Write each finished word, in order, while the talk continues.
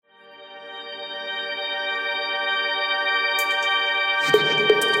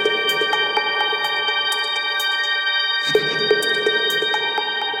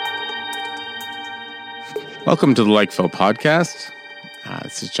Welcome to the Like Phil podcast.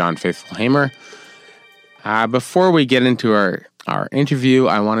 This is John Faithful Hamer. Before we get into our interview,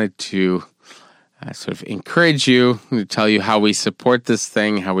 I wanted to sort of encourage you to tell you how we support this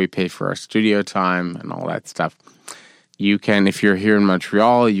thing, how we pay for our studio time and all that stuff. You can, if you're here in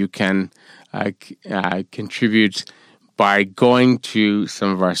Montreal, you can contribute by going to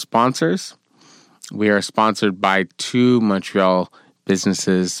some of our sponsors. We are sponsored by two Montreal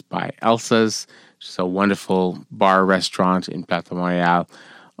businesses, by Elsa's, which is a wonderful bar restaurant in Plateau Montréal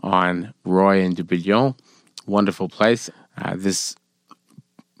on Roy and Dubillon. Wonderful place. This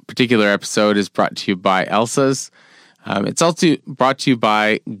particular episode is brought to you by Elsa's. It's also brought to you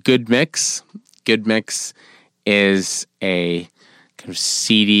by Good Mix. Good Mix is a kind of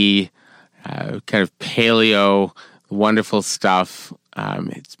seedy, kind of paleo, wonderful stuff.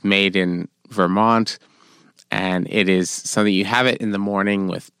 It's made in Vermont, and it is something you have it in the morning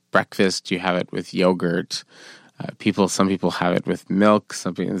with breakfast. You have it with yogurt. Some people have it with milk.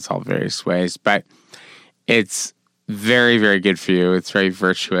 It's all various ways, but it's very, very good for you. It's very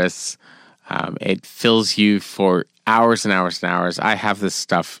virtuous. It fills you for hours and hours and hours. I have this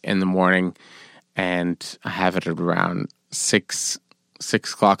stuff in the morning, and I have it at around 6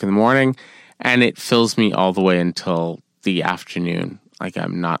 o'clock in the morning, and it fills me all the way until the afternoon. Like,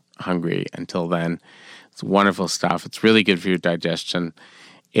 I'm not hungry until then. It's wonderful stuff. It's really good for your digestion.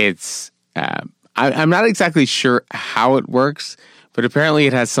 It's I'm not exactly sure how it works, but apparently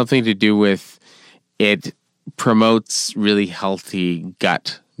it has something to do with it promotes really healthy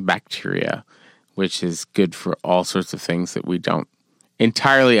gut bacteria, which is good for all sorts of things that we don't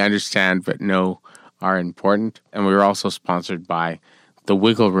entirely understand but know are important. And we were also sponsored by The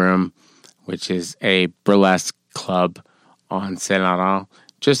Wiggle Room, which is a burlesque club on Saint Laurent,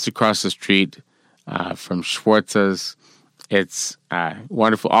 just across the street from Schwartz's. It's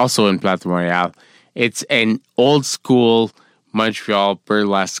wonderful. Also in Plateau Montréal. It's an old school Montreal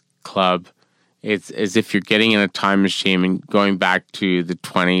burlesque club. It's as if you're getting in a time machine and going back to the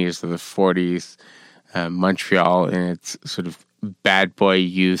 20s or the 40s, Montreal in its sort of bad boy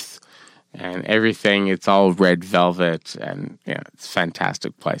youth and everything. It's all red velvet, and it's a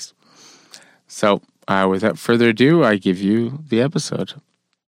fantastic place. So without further ado, I give you the episode.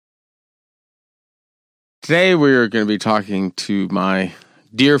 Today we're going to be talking to my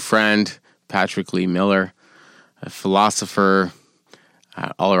dear friend, Patrick Lee Miller, a philosopher,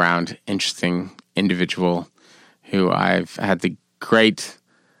 all-around interesting individual who I've had the great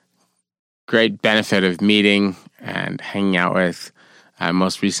benefit of meeting and hanging out with,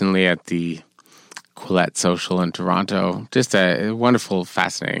 most recently at the Quillette Social in Toronto. Just a wonderful,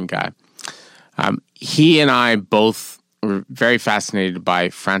 fascinating guy. He and I both were very fascinated by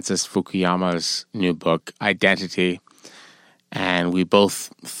Francis Fukuyama's new book, Identity, and we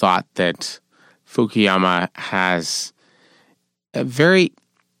both thought that Fukuyama has a very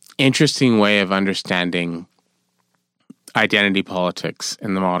interesting way of understanding identity politics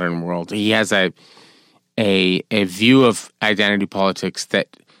in the modern world. He has a view of identity politics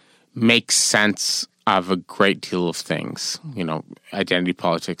that makes sense of a great deal of things. Identity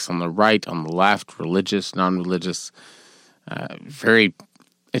politics on the right, on the left, religious, non-religious.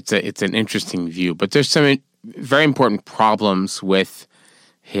 It's an interesting view, but there's some very important problems with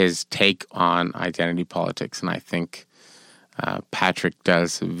his take on identity politics, and I think Patrick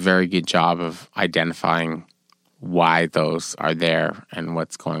does a very good job of identifying why those are there and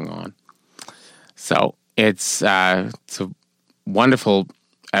what's going on. So it's a wonderful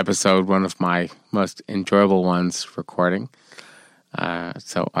episode, one of my most enjoyable ones recording.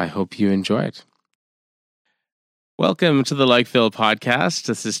 So I hope you enjoy it. Welcome to the Like Phil podcast.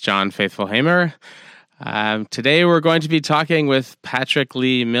 This is John Faithful Hamer. Today we're going to be talking with Patrick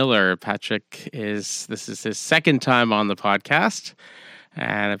Lee Miller. This is his second time on the podcast,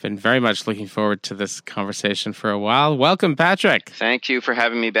 and I've been very much looking forward to this conversation for a while. Welcome, Patrick. Thank you for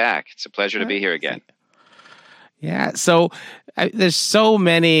having me back. It's a pleasure to be here again. Yeah, so there's so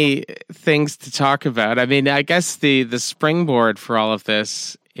many things to talk about. I mean, I guess the springboard for all of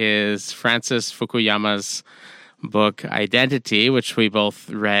this is Francis Fukuyama's book, Identity, which we both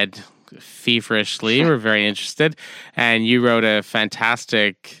read feverishly. We're very interested. And you wrote a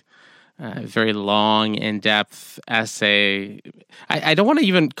fantastic, very long, in-depth essay. I don't want to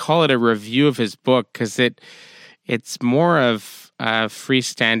even call it a review of his book, because it's more of a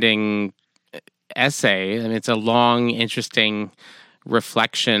freestanding essay. I mean, it's a long, interesting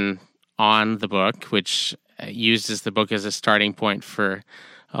reflection on the book, which uses the book as a starting point for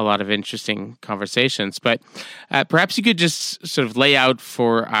a lot of interesting conversations. But perhaps you could just sort of lay out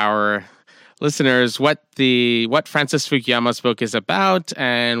for our listeners what Francis Fukuyama's book is about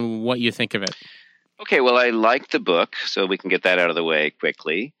and what you think of it. Okay, well, I liked the book, so we can get that out of the way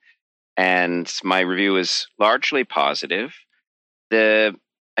quickly. And my review is largely positive.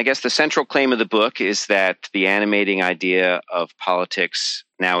 I guess the central claim of the book is that the animating idea of politics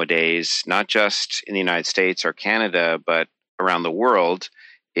nowadays, not just in the United States or Canada, but around the world,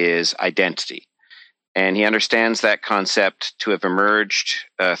 is identity. And he understands that concept to have emerged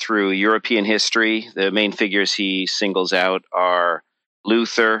through European history. The main figures he singles out are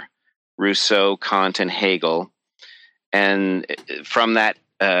Luther, Rousseau, Kant, and Hegel. And from that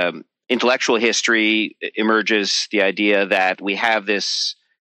intellectual history emerges the idea that we have this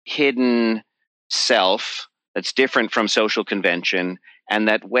hidden self that's different from social convention, and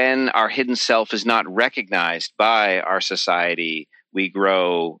that when our hidden self is not recognized by our society, we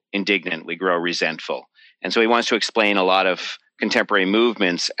grow indignant, we grow resentful. And so he wants to explain a lot of contemporary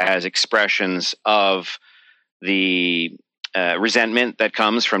movements as expressions of the resentment that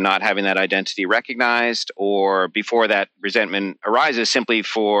comes from not having that identity recognized, or before that resentment arises, simply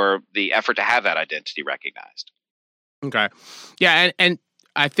for the effort to have that identity recognized. Okay. Yeah, and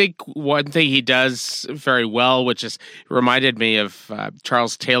I think one thing he does very well, which is reminded me of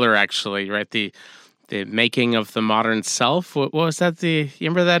Charles Taylor, actually, right? The Making of the Modern Self. What was that? You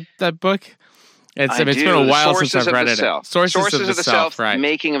remember that book? It's been a while since I've read it. Sources of the Self, right?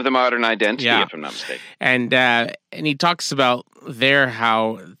 Making of the Modern Identity, if I'm not mistaken. And he talks about there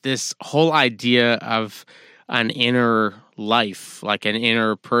how this whole idea of an inner life, like an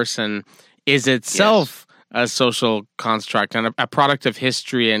inner person, is itself a social construct and a product of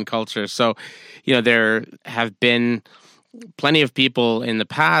history and culture. So, there have been plenty of people in the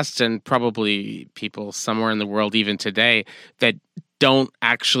past, and probably people somewhere in the world even today, that don't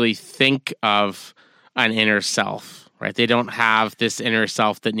actually think of an inner self, right? They don't have this inner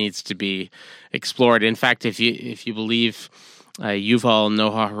self that needs to be explored. In fact, if you believe Yuval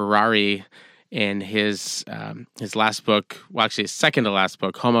Noah Harari in his last book, well, actually his second to last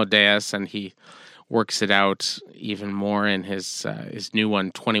book, Homo Deus, and he works it out even more in his new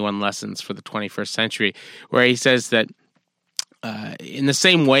one, 21 Lessons for the 21st Century, where he says that in the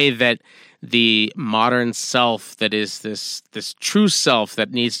same way that the modern self, that is this true self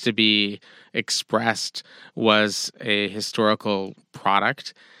that needs to be expressed, was a historical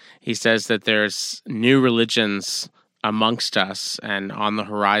product, he says that there's new religions amongst us and on the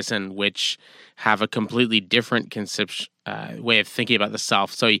horizon which have a completely different way of thinking about the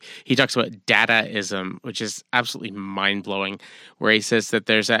self. So he talks about Dadaism, which is absolutely mind-blowing, where he says that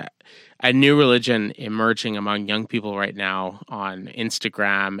there's a new religion emerging among young people right now on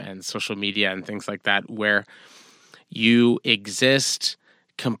Instagram and social media and things like that, where you exist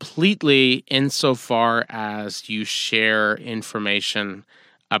completely insofar as you share information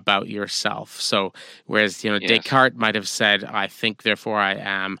about yourself. So whereas, Descartes might have said, I think, therefore I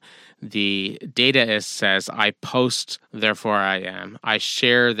am, the Dadaist says, I post, therefore I am. I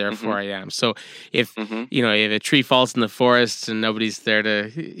share, therefore I am. So if, if a tree falls in the forest and nobody's there to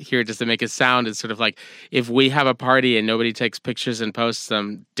hear it just to make a sound, it's sort of like, if we have a party and nobody takes pictures and posts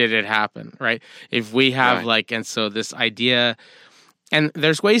them, did it happen, right? If we have and so this idea, and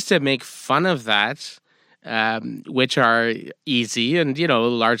there's ways to make fun of that, which are easy and,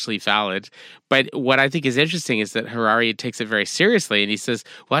 largely valid. But what I think is interesting is that Harari takes it very seriously, and he says,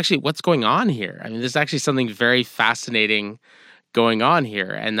 well, actually, what's going on here? I mean, there's actually something very fascinating going on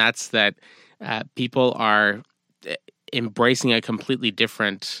here, and that's that people are embracing a completely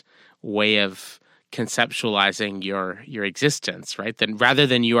different way of conceptualizing your existence, right? Then rather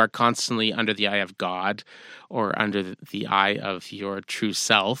than you are constantly under the eye of God or under the eye of your true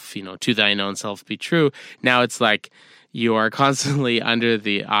self, to thine own self be true. Now it's like you are constantly under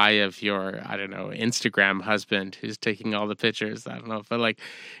the eye of your, Instagram husband who's taking all the pictures. I don't know, but like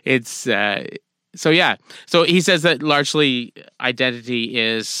it's so yeah. So he says that largely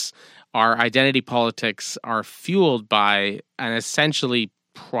our identity politics are fueled by an essentially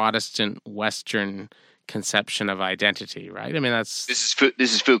Protestant Western conception of identity, right? I mean, this is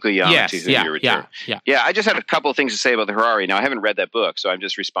Fukuyama. Yeah. I just had a couple of things to say about the Harari. Now, I haven't read that book, so I'm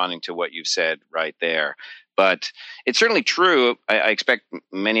just responding to what you've said right there. But it's certainly true. I expect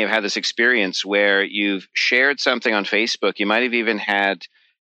many have had this experience where you've shared something on Facebook. You might have even had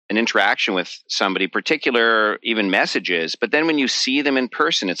an interaction with somebody, particular even messages, but then when you see them in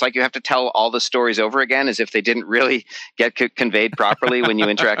person, it's like you have to tell all the stories over again as if they didn't really get conveyed properly when you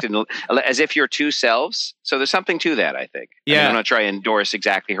interacted, as if you're two selves. So there's something to that, I think. Yeah. I'm not trying to endorse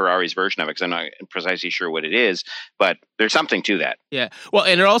exactly Harari's version of it because I'm not precisely sure what it is, but there's something to that. Yeah. Well,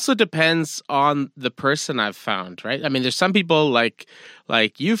 and it also depends on the person, I've found, right? I mean, there's some people like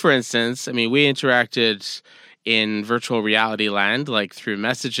you, for instance. I mean, we interacted in virtual reality land, like through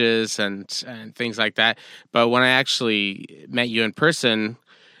messages and things like that. But when I actually met you in person,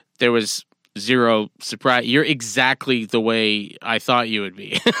 there was zero surprise. You're exactly the way I thought you would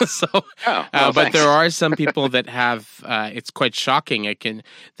be. But there are some people that have. It's quite shocking.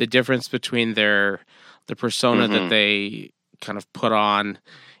 The difference between the persona that they kind of put on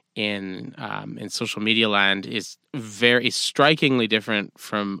in social media land is very strikingly different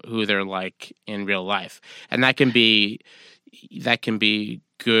from who they're like in real life, and that can be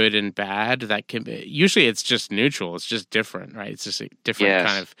good and bad. That can be, usually it's just neutral. It's just different, right? It's just a different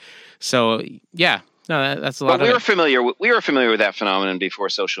kind of. So yeah, no, that's a lot. But we were familiar with that phenomenon before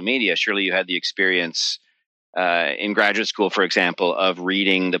social media. Surely you had the experience in graduate school, for example, of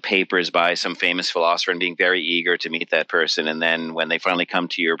reading the papers by some famous philosopher and being very eager to meet that person. And then when they finally come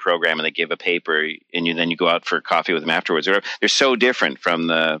to your program and they give a paper, and then you go out for coffee with them afterwards. They're so different from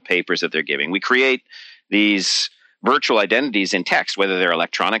the papers that they're giving. We create these virtual identities in text, whether they're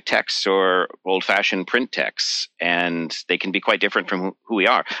electronic texts or old-fashioned print texts, and they can be quite different from who we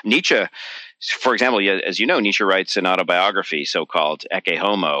are. Nietzsche, for example, as you know, Nietzsche writes an autobiography, so-called Ecce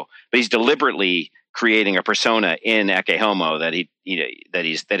Homo, but he's deliberately creating a persona in Ecce Homo that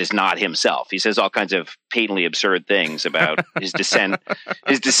that is not himself. He says all kinds of patently absurd things about his descent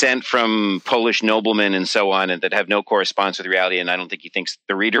from Polish noblemen and so on, and that have no correspondence with reality. And I don't think he thinks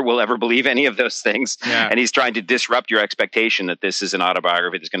the reader will ever believe any of those things. Yeah. And he's trying to disrupt your expectation that this is an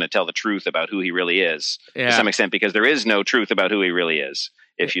autobiography that's going to tell the truth about who he really is to some extent, because there is no truth about who he really is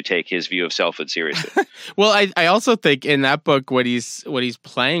if you take his view of selfhood seriously. Well, I also think in that book what he's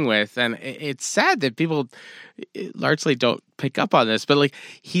playing with, and it's sad that people largely don't pick up on this, but like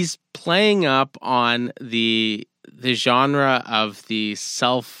he's playing up on the genre of the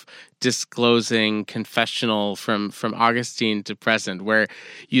self-disclosing confessional from Augustine to present, where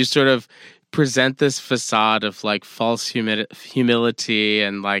you sort of present this facade of like false humility,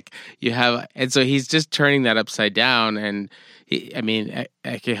 and like and so he's just turning that upside down. And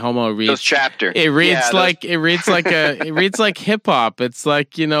Ecce Homo reads those chapter. It reads like hip hop. It's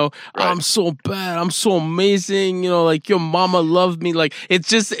like, right. I'm so bad, I'm so amazing, like your mama loved me. Like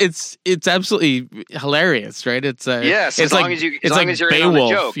it's absolutely hilarious, right? It's yes, it's as long as you're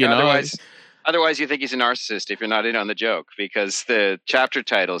Beowulf, in on the joke. Otherwise, you think he's a narcissist if you're not in on the joke, because the chapter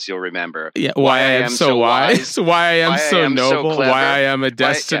titles you'll remember. Yeah, why I am so wise, why I am so noble, why I am a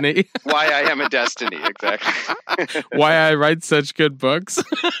destiny. Why I am a destiny, exactly. Why I write such good books.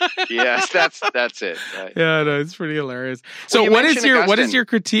 Yes, that's it. Right. Yeah, no, it's pretty hilarious. So, what is your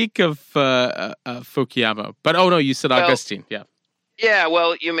critique of Fukuyama? But you said Augustine. Yeah. Yeah,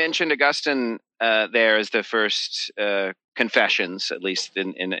 well, you mentioned Augustine there as the first confessions, at least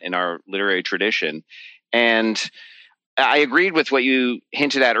in our literary tradition. And I agreed with what you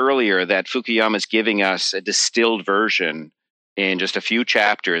hinted at earlier, that Fukuyama is giving us a distilled version in just a few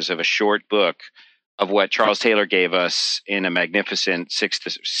chapters of a short book of what Charles Taylor gave us in a magnificent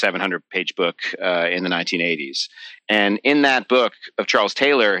 600 to 700 page book in the 1980s. And in that book of Charles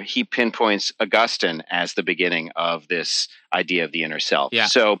Taylor, he pinpoints Augustine as the beginning of this idea of the inner self. Yeah.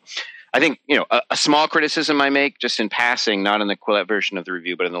 So I think, a small criticism I make just in passing, not in the Quillette version of the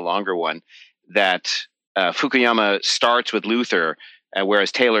review, but in the longer one, that Fukuyama starts with Luther,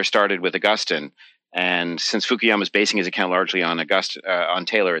 whereas Taylor started with Augustine. And since Fukuyama is basing his account largely on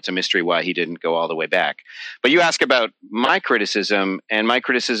Taylor, it's a mystery why he didn't go all the way back. But you ask about my criticism, and my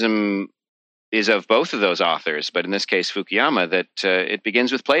criticism is of both of those authors, but in this case, Fukuyama, that it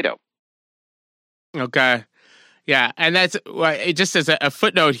begins with Plato. Okay. Yeah, and that's just as a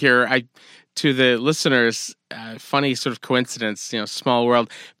footnote here, to the listeners, funny sort of coincidence, small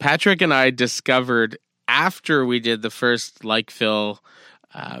world. Patrick and I discovered after we did the first Like Phil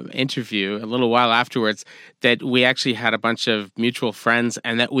interview, a little while afterwards, that we actually had a bunch of mutual friends,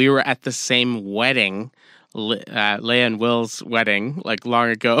 and that we were at the same wedding, Leia and Will's wedding, like long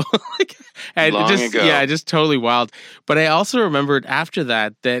ago. Just totally wild. But I also remembered after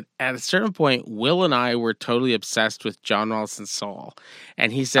that at a certain point, Will and I were totally obsessed with John Rawlson's Soul.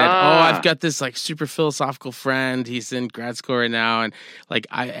 And he said, I've got this like super philosophical friend. He's in grad school right now. And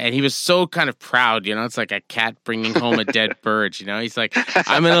and he was so kind of proud, it's like a cat bringing home a dead bird, He's like,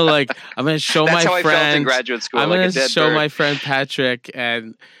 I'm going to show That's my how friend. I felt in graduate school. I'm going to show my friend Patrick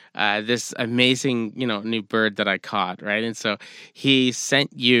and this amazing, new bird that I caught, right? And so he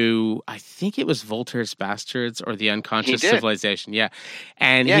sent you, I think it was Voltaire's Bastards or The Unconscious Civilization. Yeah.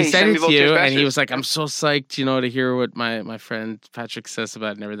 And he sent it to you, and he was like, I'm so psyched, to hear what my friend Patrick says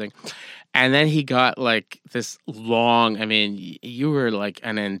about it and everything. And then he got like this long, I mean, you were like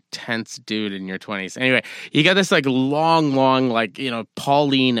an intense dude in your 20s. Anyway, he got this like long, like,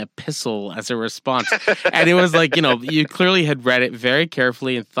 Pauline epistle as a response. And it was like, you clearly had read it very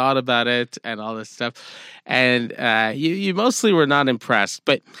carefully and thought about it and all this stuff. And you mostly were not impressed.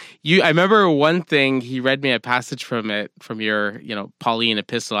 But I remember one thing, he read me a passage from your, Pauline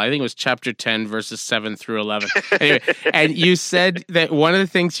epistle. I think it was chapter 10, verses 7 through 11. Anyway, and you said that one of the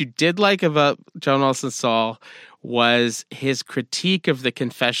things you did like about John Ralston Saul was his critique of the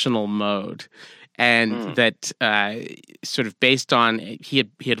confessional mode. And that sort of based on, he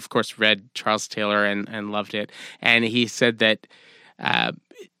had of course read Charles Taylor and loved it. And he said that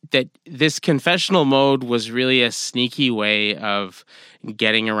that this confessional mode was really a sneaky way of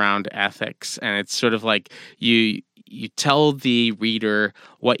getting around ethics. And it's sort of like you tell the reader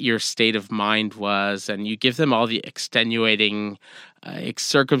what your state of mind was, and you give them all the extenuating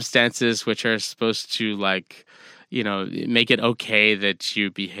circumstances which are supposed to make it okay that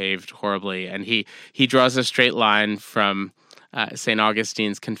you behaved horribly. And he draws a straight line from St.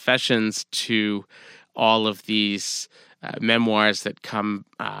 Augustine's Confessions to all of these memoirs that come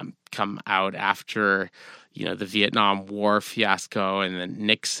out after the Vietnam War fiasco and then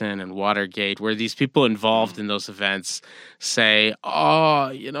Nixon and Watergate, where these people involved in those events say,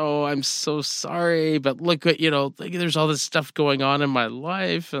 "Oh, I'm so sorry, but look at there's all this stuff going on in my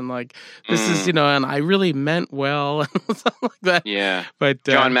life, and like this is and I really meant well," and stuff like that. Yeah, but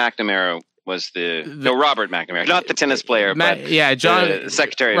John McNamara was Robert McNamara, not the tennis player, but the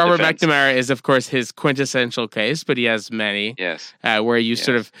Secretary of Robert Defense. McNamara is, of course, his quintessential case, but he has many. Yes. Where you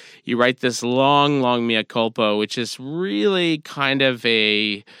sort of, you write this long mea culpa, which is really kind of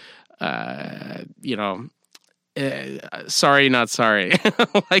a, sorry, not sorry.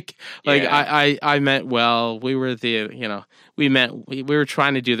 I meant well. We were we were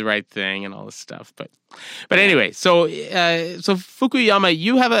trying to do the right thing and all this stuff. But anyway, so Fukuyama,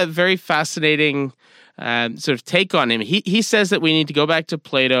 you have a very fascinating sort of take on him. He says that we need to go back to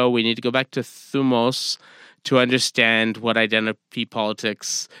Plato. We need to go back to thumos to understand what identity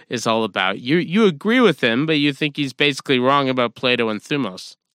politics is all about. You agree with him, but you think he's basically wrong about Plato and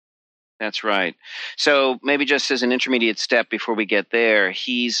thumos. That's right. So maybe just as an intermediate step before we get there,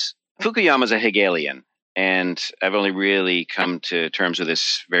 Fukuyama's a Hegelian, and I've only really come to terms with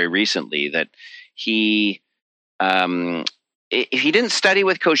this very recently, that he didn't study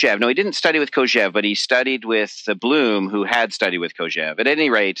with Kojève. No, he didn't study with Kojève, but he studied with Bloom, who had studied with Kojève. At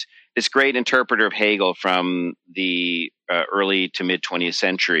any rate, this great interpreter of Hegel from the early to mid 20th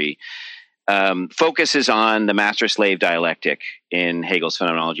century focuses on the master-slave dialectic in Hegel's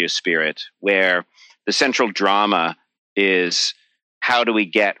Phenomenology of Spirit, where the central drama is how do we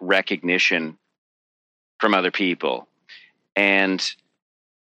get recognition from other people. And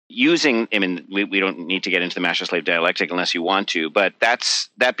we don't need to get into the master-slave dialectic unless you want to, but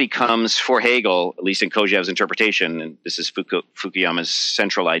that becomes, for Hegel, at least in Kojève's interpretation, and this is Fukuyama's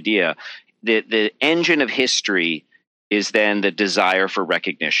central idea, the engine of history is then the desire for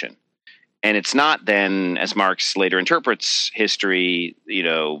recognition. And it's not then, as Marx later interprets history,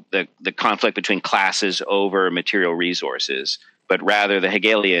 the conflict between classes over material resources, but rather the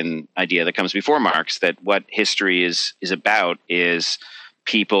Hegelian idea that comes before Marx, that what history is about is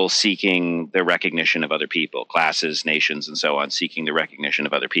people seeking the recognition of other people, classes, nations, and so on, seeking the recognition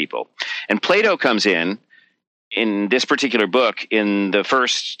of other people. And Plato comes in this particular book in the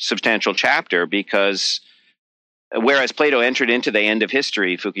first substantial chapter, because whereas Plato entered into the end of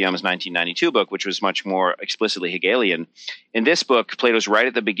history, Fukuyama's 1992 book, which was much more explicitly Hegelian, in this book, Plato's right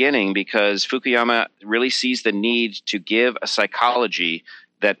at the beginning, because Fukuyama really sees the need to give a psychology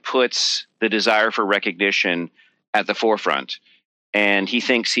that puts the desire for recognition at the forefront. And he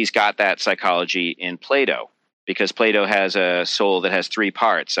thinks he's got that psychology in Plato, because Plato has a soul that has three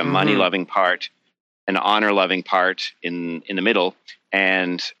parts: a money-loving part, an honor-loving part in the middle,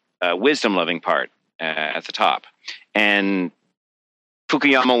 and a wisdom-loving part at the top. And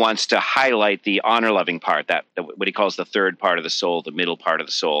Fukuyama wants to highlight the honor-loving part, that what he calls the third part of the soul, the middle part of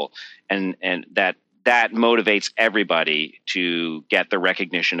the soul, and that motivates everybody to get the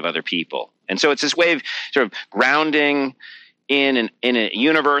recognition of other people. And so it's this way of sort of grounding in a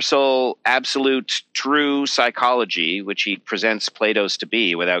universal, absolute, true psychology, which he presents Plato's to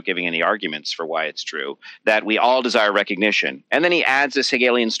be without giving any arguments for why it's true, that we all desire recognition. And then he adds this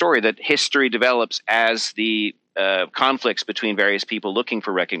Hegelian story that history develops as the conflicts between various people looking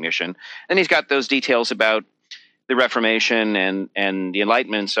for recognition. And he's got those details about the Reformation and the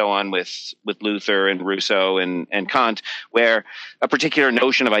Enlightenment and so on with Luther and Rousseau and Kant, where a particular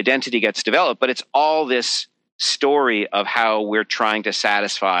notion of identity gets developed, but it's all this story of how we're trying to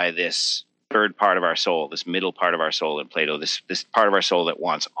satisfy this third part of our soul, this middle part of our soul in Plato, this part of our soul that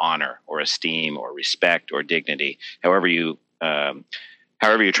wants honor or esteem or respect or dignity, however you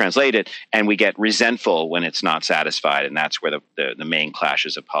translate it, and we get resentful when it's not satisfied, and that's where the main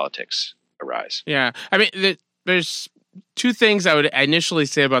clashes of politics arise. Yeah, I mean, there's two things I would initially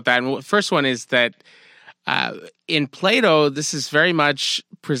say about that. And the first one is that in Plato, this is very much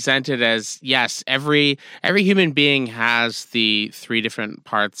presented as, yes, every human being has the three different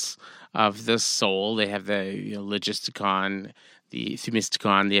parts of the soul. They have the logisticon, the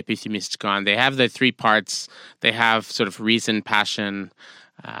themisticon, the epithemisticon. They have the three parts. They have sort of reason, passion,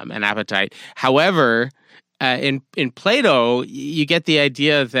 and appetite. However, in Plato, you get the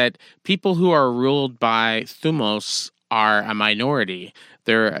idea that people who are ruled by thumos are a minority.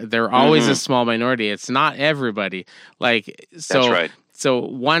 They're always a small minority. It's not everybody. That's right. So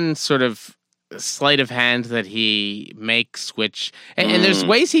one sort of sleight of hand that he makes, which and there's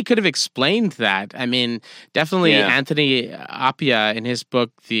ways he could have explained that. I mean, definitely Anthony Appia in his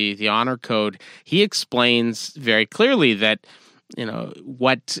book, The Honor Code, he explains very clearly that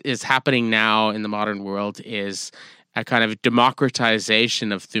what is happening now in the modern world is a kind of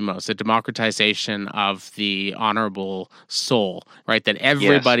democratization of thumos, a democratization of the honorable soul, right? That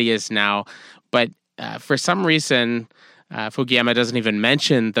everybody is now, but for some reason, Fukuyama doesn't even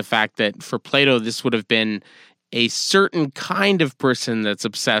mention the fact that for Plato, this would have been a certain kind of person that's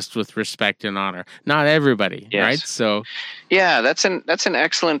obsessed with respect and honor. Not everybody, right? So, yeah, that's an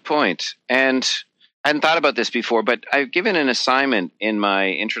excellent point. And I hadn't thought about this before, but I've given an assignment in my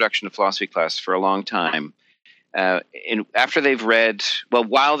introduction to philosophy class for a long time. After they've read,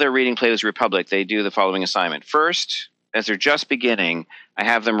 while they're reading Plato's Republic, they do the following assignment. First, as they're just beginning, I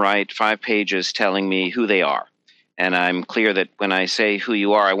have them write 5 pages telling me who they are. And I'm clear that when I say who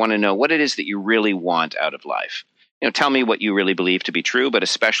you are, I want to know what it is that you really want out of life. Tell me what you really believe to be true, but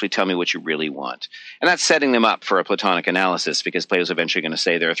especially tell me what you really want. And that's setting them up for a Platonic analysis, because Plato's eventually going to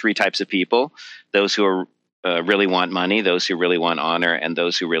say there are 3 types of people: those who really want money, those who really want honor, and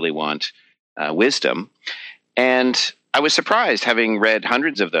those who really want wisdom. And I was surprised, having read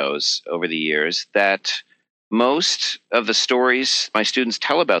hundreds of those over the years, that most of the stories my students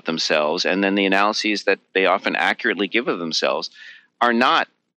tell about themselves, and then the analyses that they often accurately give of themselves, are not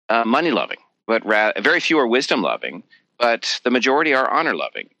money-loving, but very few are wisdom-loving, but the majority are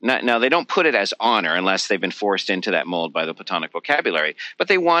honor-loving. Now, they don't put it as honor unless they've been forced into that mold by the Platonic vocabulary, but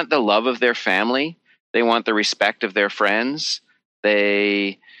they want the love of their family, they want the respect of their friends,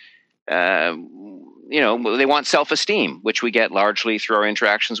 they want self-esteem, which we get largely through our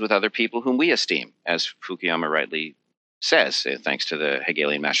interactions with other people whom we esteem, as Fukuyama rightly says, thanks to the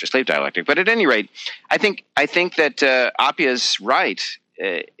Hegelian master-slave dialectic. But at any rate, I think that Appia's right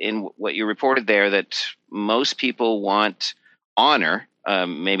in what you reported there, that most people want honor,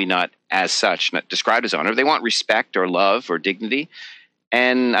 maybe not as such, not described as honor. They want respect or love or dignity.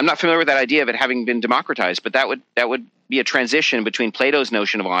 And I'm not familiar with that idea of it having been democratized, but that would be a transition between Plato's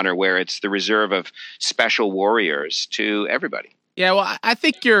notion of honor, where it's the reserve of special warriors, to everybody. Yeah, well, I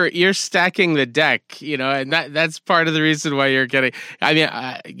think you're stacking the deck, and that's part of the reason why you're getting. I mean,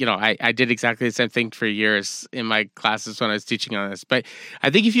 I did exactly the same thing for years in my classes when I was teaching on this. But I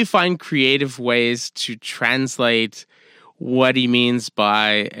think if you find creative ways to translate what he means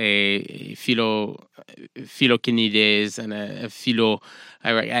by a philokinides and a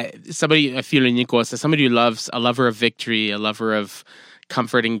philonikos, somebody who loves, a lover of victory, a lover of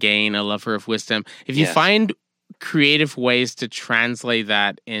comfort and gain, a lover of wisdom. If you find creative ways to translate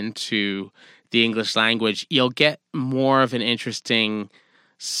that into the English language, you'll get more of an interesting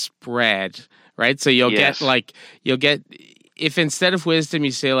spread, right? So you'll get if instead of wisdom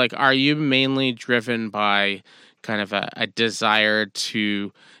you say are you mainly driven by kind of a desire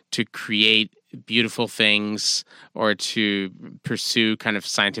to create beautiful things, or to pursue kind of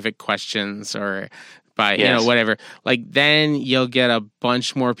scientific questions, or by whatever, then you'll get a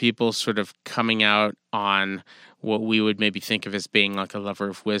bunch more people sort of coming out on what we would maybe think of as being a lover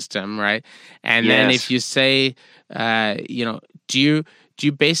of wisdom, right? And then if you say do you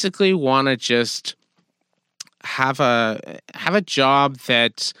basically want to just have a job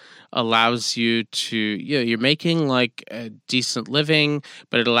that allows you to, you're making a decent living,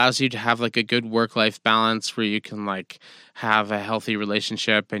 but it allows you to have a good work-life balance where you can have a healthy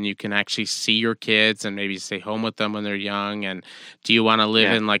relationship, and you can actually see your kids and maybe stay home with them when they're young? And do you want to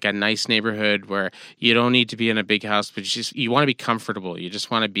live in a nice neighborhood where you don't need to be in a big house, but you want to be comfortable. You just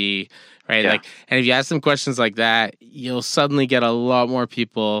want to be right. And if you ask them questions like that, you'll suddenly get a lot more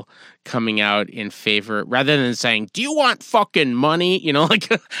people coming out in favor, rather than saying, do you want fucking money?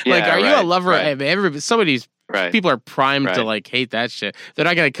 Are you a lover? Right. Somebody's Right. People are primed to Right. like hate that shit. They're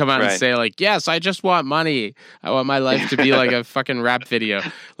not going to come out and Right. say like, yes, I just want money. I want my life to be like a fucking rap video.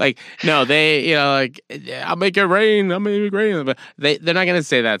 Like, no, they, like, I'll make it rain. I'll make it rain. But they're not going to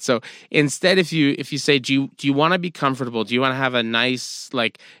say that. So instead, if you say, do you want to be comfortable? Do you want to have a nice,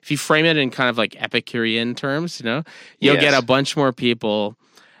 like, if you frame it in kind of like Epicurean terms, you'll get a bunch more people.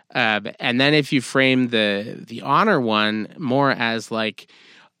 And then if you frame the honor one more as like,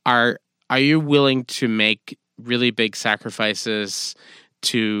 are you willing to make really big sacrifices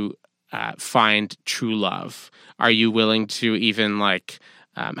to find true love? Are you willing to even like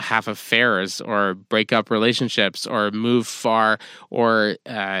have affairs or break up relationships or move far? Or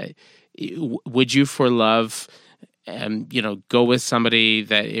would you, for love, go with somebody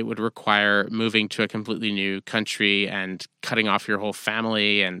that it would require moving to a completely new country and cutting off your whole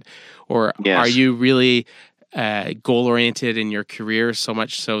family? Or are you really goal oriented in your career so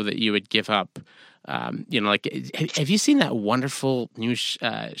much so that you would give up? Like, have you seen that wonderful new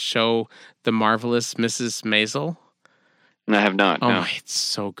show, The Marvelous Mrs. Maisel? No, I have not. Oh, no. It's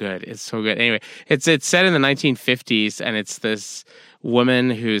so good. It's so good. Anyway, it's set in the 1950s, and it's this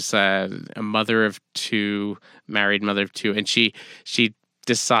woman who's a mother of two, married mother of two, and she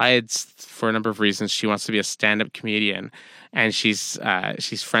decides for a number of reasons she wants to be a stand-up comedian, and she's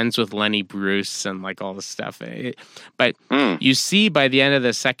friends with Lenny Bruce and like all this stuff. But you see by the end of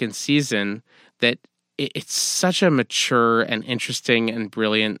the second season that it's such a mature and interesting and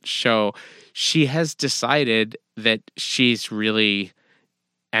brilliant show. She has decided that she's really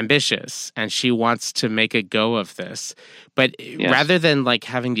ambitious and she wants to make a go of this. But rather than like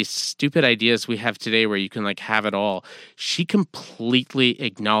having these stupid ideas we have today where you can like have it all, she completely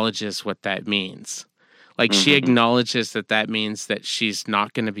acknowledges what that means. Like she acknowledges that means that she's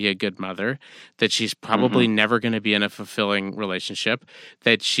not going to be a good mother, that she's probably never going to be in a fulfilling relationship,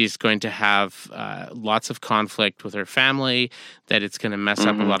 that she's going to have lots of conflict with her family, that it's going to mess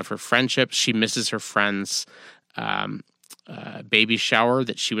up a lot of her friendships. She misses her friends' baby shower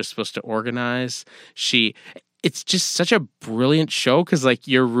that she was supposed to organize. It's just such a brilliant show because like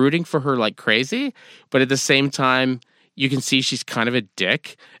you're rooting for her like crazy, but at the same time, you can see she's kind of a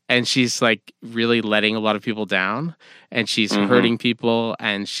dick and she's like really letting a lot of people down and she's hurting people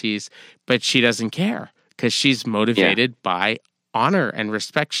but she doesn't care because she's motivated by honor and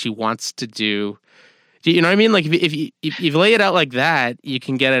respect. She wants to do you know what I mean? Like if you lay it out like that, you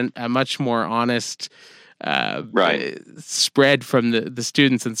can get a much more honest spread from the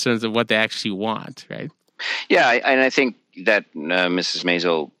students in terms of what they actually want, right? Yeah, and I think that Mrs.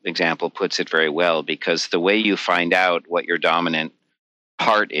 Maisel example puts it very well because the way you find out what your dominant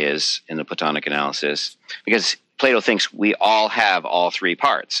part is in the Platonic analysis, because Plato thinks we all have all three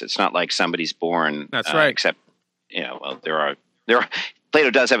parts. It's not like somebody's born. That's right. Except, there are. Plato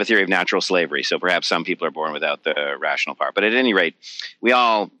does have a theory of natural slavery, so perhaps some people are born without the rational part. But at any rate, we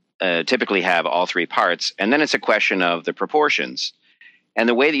all typically have all three parts, and then it's a question of the proportions. And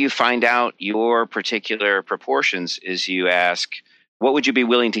the way that you find out your particular proportions is you ask, what would you be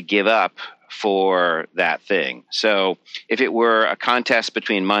willing to give up for that thing? So if it were a contest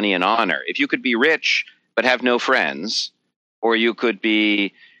between money and honor, if you could be rich but have no friends, or you could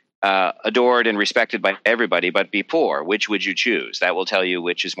be adored and respected by everybody but be poor, which would you choose? That will tell you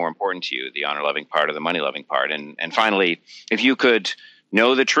which is more important to you, the honor-loving part or the money-loving part. And finally, if you could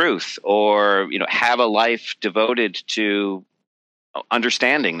know the truth or have a life devoted to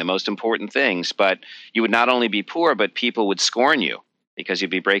understanding the most important things, but you would not only be poor, but people would scorn you because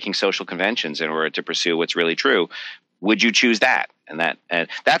you'd be breaking social conventions in order to pursue what's really true. Would you choose that? And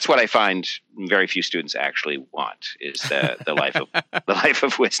that's what I find very few students actually want is the life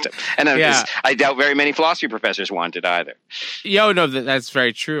of wisdom. And I doubt very many philosophy professors want it either. No, that's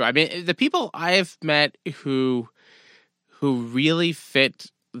very true. I mean, the people I've met who really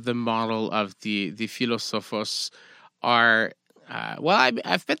fit the model of the philosophos are.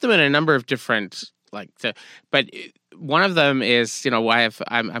 I've met them in a number of different but one of them is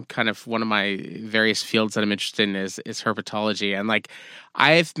I'm kind of one of my various fields that I'm interested in is herpetology, and like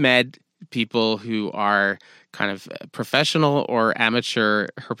I've met people who are kind of professional or amateur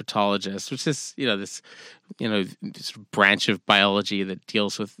herpetologists, which is this this branch of biology that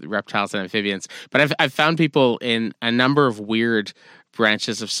deals with reptiles and amphibians. But I've found people in a number of weird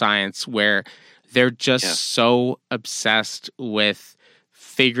branches of science where they're just so obsessed with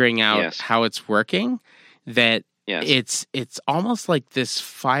figuring out how it's working that it's almost like this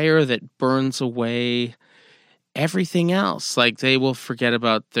fire that burns away everything else. Like they will forget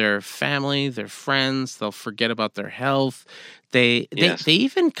about their family, their friends, they'll forget about their health. They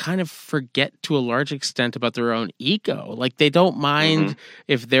even kind of forget to a large extent about their own ego. Like they don't mind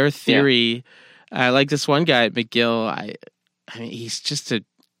if their theory like this one guy at McGill. I mean, he's just an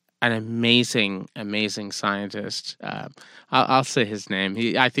amazing, amazing scientist. I'll say his name.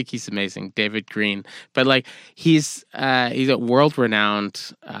 I think he's amazing, David Green. But like, he's a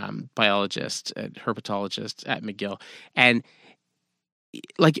world-renowned biologist, herpetologist at McGill, and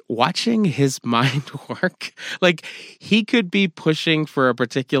like watching his mind work, like he could be pushing for a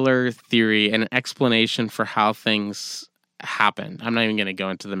particular theory and an explanation for how things happen. I'm not even going to go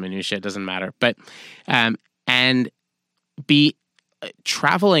into the minutiae; it doesn't matter. But and be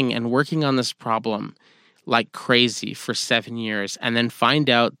traveling and working on this problem like crazy for 7 years, and then find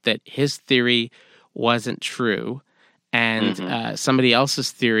out that his theory wasn't true, and somebody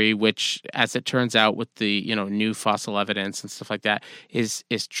else's theory, which, as it turns out, with the new fossil evidence and stuff like that, is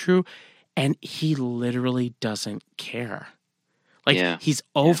true, and he literally doesn't care. Like he's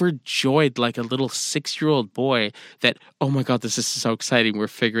overjoyed, like a little 6-year-old boy, that, oh my God, this is so exciting. We're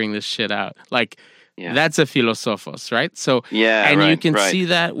figuring this shit out. Like. Yeah. That's a philosophos, right? So, you can see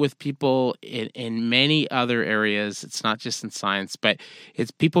that with people in many other areas. It's not just in science, but it's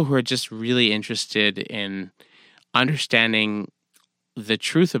people who are just really interested in understanding the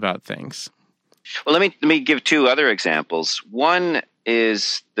truth about things. Well, let me give 2 other examples. One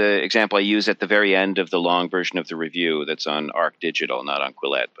is the example I use at the very end of the long version of the review that's on Arc Digital, not on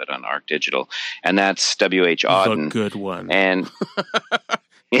Quillette, but on Arc Digital, and that's W.H. Auden. The good one. And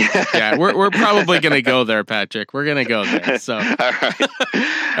yeah, we're probably going to go there, Patrick. We're going to go there. So, all right.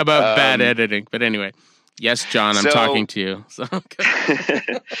 About bad editing, but anyway, yes, John, I'm talking to you. So,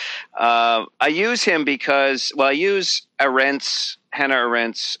 I use him because, I use Hannah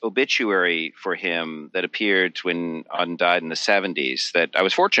Arendt's obituary for him that appeared when Auden died in the 70s. That I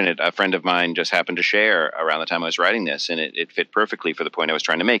was fortunate, a friend of mine just happened to share around the time I was writing this, and it fit perfectly for the point I was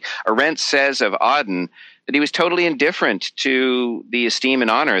trying to make. Arendt says of Auden that he was totally indifferent to the esteem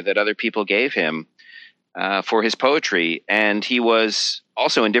and honor that other people gave him for his poetry, and he was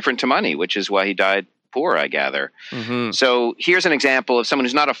also indifferent to money, which is why he died poor, I gather. Mm-hmm. So here's an example of someone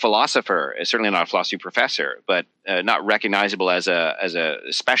who's not a philosopher, certainly not a philosophy professor, but not recognizable as a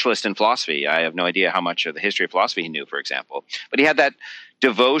specialist in philosophy. I have no idea how much of the history of philosophy he knew, for example. But he had that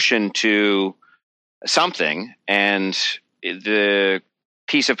devotion to something, and the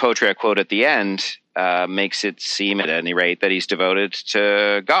piece of poetry I quote at the end makes it seem, at any rate, that he's devoted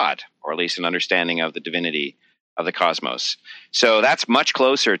to God, or at least an understanding of the divinity of the cosmos. So that's much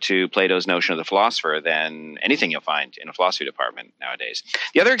closer to Plato's notion of the philosopher than anything you'll find in a philosophy department nowadays.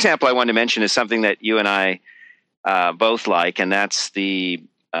 The other example I wanted to mention is something that you and I both like, and that's the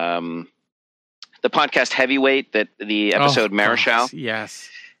podcast Heavyweight, that the episode Marischal. Yes.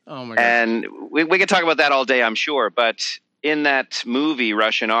 Oh my God. And we could talk about that all day, I'm sure. But in that movie,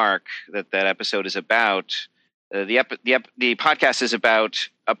 Russian Ark, that episode is about, the podcast is about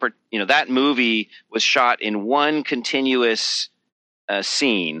that movie was shot in one continuous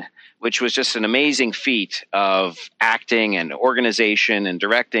scene, which was just an amazing feat of acting and organization and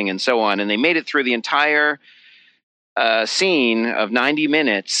directing and so on. And they made it through the entire scene of 90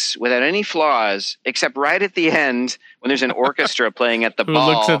 minutes without any flaws, except right at the end when there's an orchestra playing at the Who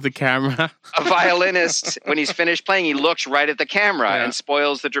ball. looks at the camera. A violinist, when he's finished playing, he looks right at the camera and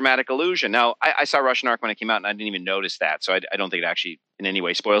spoils the dramatic illusion. Now, I saw Russian Ark when it came out, and I didn't even notice that, so I don't think it actually in any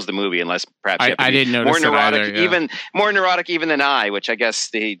way spoils the movie, unless perhaps you have to be didn't notice more neurotic, it either, more neurotic even than I, which I guess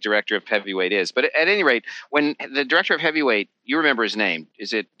the director of Heavyweight is. But at any rate, when the director of Heavyweight, you remember his name?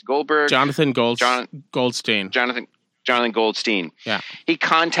 Is it Goldberg? Jonathan Goldstein. Jonathan Goldstein. Yeah. He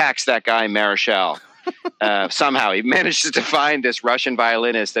contacts that guy, Marischal. Somehow he manages to find this Russian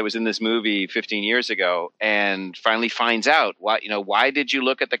violinist that was in this movie 15 years ago, and finally finds out why did you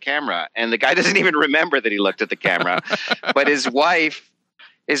look at the camera? And the guy doesn't even remember that he looked at the camera, but his wife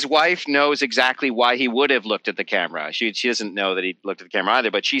knows exactly why he would have looked at the camera. She doesn't know that he looked at the camera either,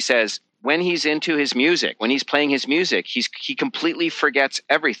 but she says when he's into his music, when he's playing his music, he completely forgets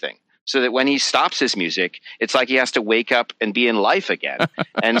everything. So that when he stops his music, it's like he has to wake up and be in life again.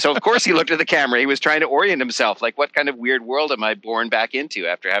 And so, of course, he looked at the camera. He was trying to orient himself. Like, what kind of weird world am I born back into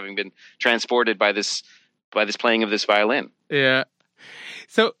after having been transported by this playing of this violin? Yeah.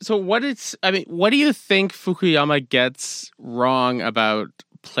 So what do you think Fukuyama gets wrong about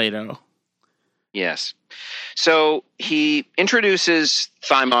Plato? Yes. So he introduces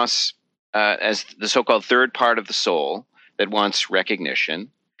thymos as the so-called third part of the soul that wants recognition.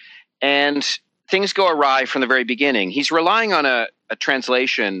 And things go awry from the very beginning. He's relying on a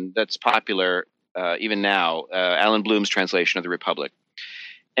translation that's popular even now, Alan Bloom's translation of the Republic.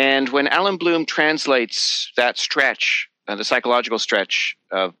 And when Alan Bloom translates that stretch, the psychological stretch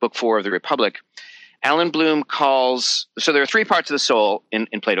of Book 4 of the Republic, Alan Bloom calls, so there are three parts of the soul in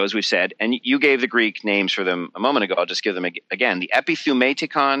Plato, as we've said, and you gave the Greek names for them a moment ago. I'll just give them again: the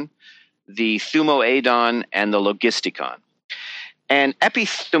epitheumatikon, the thumoedon, and the logistikon. And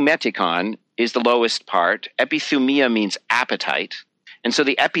epitheumatikon is the lowest part. Epithumia means appetite. And so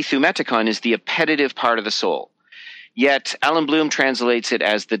the epitheumatikon is the appetitive part of the soul. Yet Alan Bloom translates it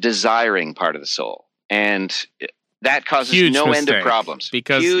as the desiring part of the soul. And that causes huge end of problems.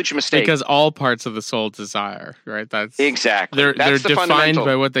 Huge mistake. Because all parts of the soul desire, right? That's exactly. They're defined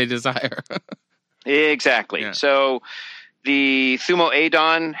by what they desire. Exactly. Yeah. So the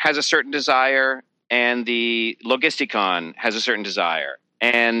thumoedon has a certain desire, and the logistikon has a certain desire.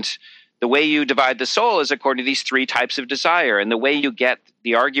 And the way you divide the soul is according to these three types of desire. And the way you get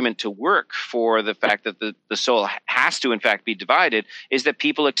the argument to work for the fact that the soul has to, in fact, be divided is that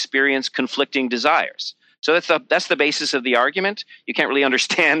people experience conflicting desires. So that's the basis of the argument. You can't really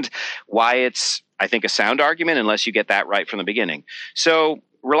understand why it's, I think, a sound argument unless you get that right from the beginning. So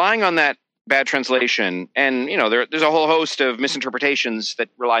relying on that bad translation, and there's a whole host of misinterpretations that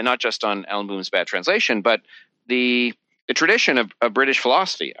rely not just on Alan Bloom's bad translation, but the tradition of British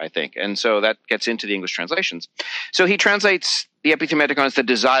philosophy, I think. And so that gets into the English translations. So he translates the epitheumatikon as the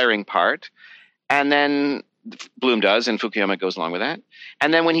desiring part, and then Bloom does, and Fukuyama goes along with that.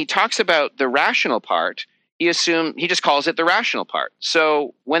 And then when he talks about the rational part, he just calls it the rational part.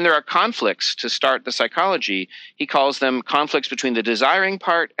 So when there are conflicts to start the psychology, he calls them conflicts between the desiring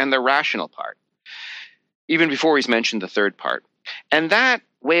part and the rational part, even before he's mentioned the third part. And that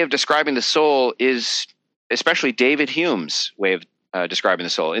way of describing the soul is especially David Hume's way of describing the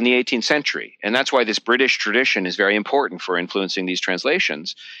soul in the 18th century. And that's why this British tradition is very important for influencing these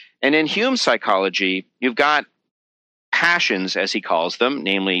translations. And in Hume's psychology, you've got passions, as he calls them,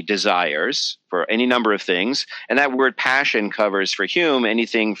 namely desires for any number of things. And that word passion covers for Hume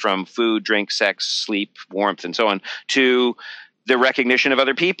anything from food, drink, sex, sleep, warmth, and so on, to the recognition of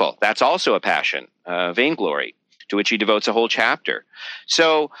other people. That's also a passion, vainglory, to which he devotes a whole chapter.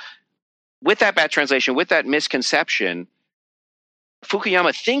 So with that bad translation, with that misconception,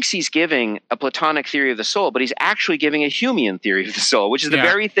 Fukuyama thinks he's giving a Platonic theory of the soul, but he's actually giving a Humean theory of the soul, which is the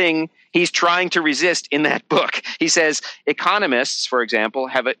very thing he's trying to resist in that book. He says economists, for example,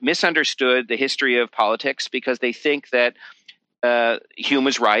 have misunderstood the history of politics because they think that Hume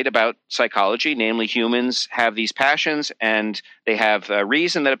was right about psychology, namely humans have these passions and they have a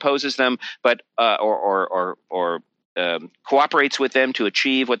reason that opposes them, but cooperates with them to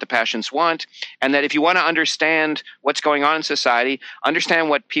achieve what the passions want, and that if you want to understand what's going on in society, understand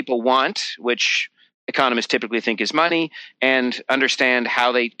what people want, which economists typically think is money, and understand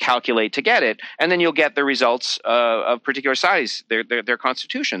how they calculate to get it, and then you'll get the results of particular societies, their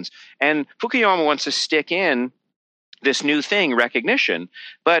constitutions. And Fukuyama wants to stick in this new thing, recognition.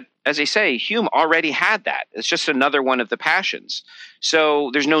 But as I say, Hume already had that. It's just another one of the passions.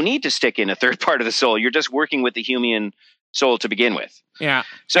 So there's no need to stick in a third part of the soul. You're just working with the Humean soul to begin with. Yeah.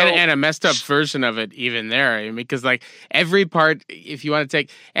 So, and a messed up version of it even there. I mean, because like every part, if you want to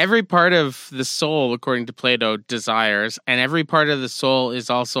take every part of the soul, according to Plato, desires, and every part of the soul is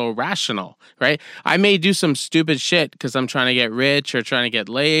also rational, right? I may do some stupid shit because I'm trying to get rich or trying to get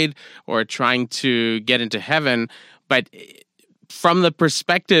laid or trying to get into heaven. But from the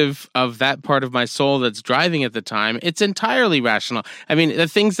perspective of that part of my soul that's driving at the time, it's entirely rational. I mean, the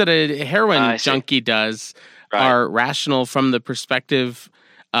things that a heroin junkie does are rational from the perspective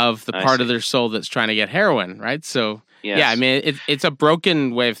of the part of their soul that's trying to get heroin, right? So, yeah, I mean, it's a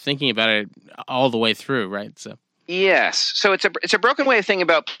broken way of thinking about it all the way through, right? So. Yes. So it's a broken way of thinking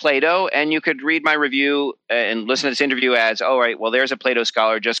about Plato, and you could read my review and listen to this interview as, oh, right, well, there's a Plato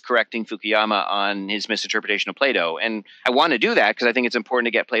scholar just correcting Fukuyama on his misinterpretation of Plato. And I want to do that because I think it's important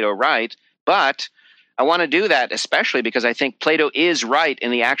to get Plato right, but I want to do that especially because I think Plato is right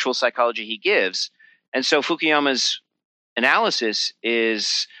in the actual psychology he gives. And so Fukuyama's analysis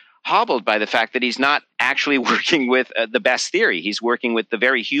is hobbled by the fact that he's not actually working with the best theory. He's working with the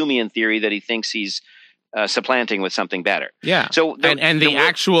very Humean theory that he thinks he's supplanting with something better. Yeah. So the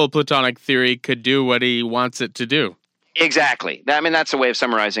actual Platonic theory could do what he wants it to do. Exactly. I mean, that's a way of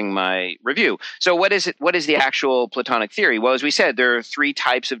summarizing my review. So what is it? What is the actual Platonic theory? Well, as we said, there are three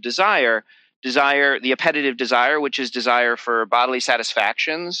types of desire. The appetitive desire, which is desire for bodily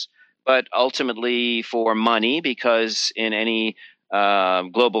satisfactions, but ultimately for money, because in any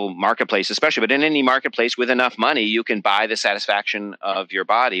global marketplace, especially, but in any marketplace with enough money, you can buy the satisfaction of your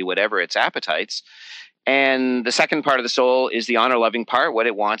body, whatever its appetites. And the second part of the soul is the honor-loving part. What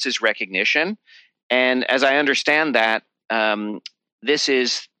it wants is recognition. And as I understand that, this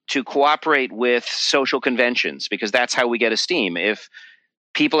is to cooperate with social conventions, because that's how we get esteem. If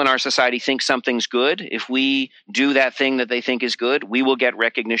people in our society think something's good. If we do that thing that they think is good, we will get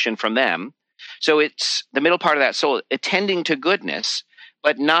recognition from them. So it's the middle part of that soul, attending to goodness,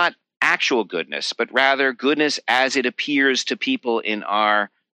 but not actual goodness, but rather goodness as it appears to people in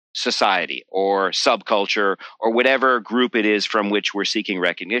our society or subculture or whatever group it is from which we're seeking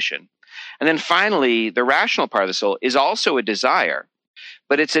recognition. And then finally, the rational part of the soul is also a desire,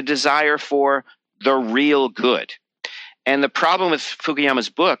 but it's a desire for the real good. And the problem with Fukuyama's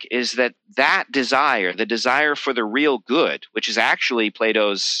book is that desire, the desire for the real good, which is actually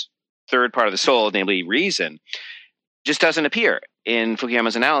Plato's third part of the soul, namely reason, just doesn't appear in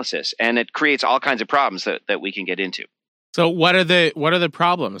Fukuyama's analysis. And it creates all kinds of problems that we can get into. So what are the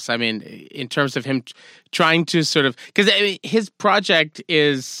problems? I mean, in terms of him trying to sort of, because his project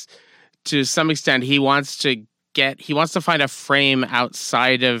is, to some extent, he wants to find a frame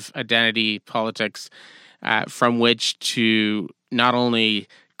outside of identity politics from which to not only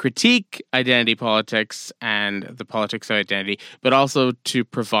critique identity politics and the politics of identity, but also to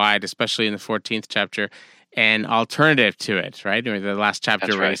provide, especially in the 14th chapter, an alternative to it, right? Or the last chapter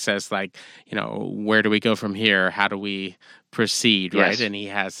That's where right. he says, like, where do we go from here? How do we proceed, right? And he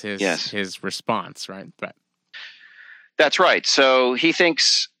has his response, right? But that's right. So he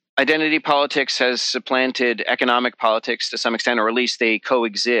thinks identity politics has supplanted economic politics to some extent, or at least they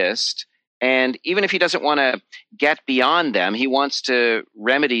coexist. And even if he doesn't want to get beyond them, he wants to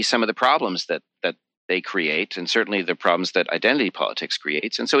remedy some of the problems that they create, and certainly the problems that identity politics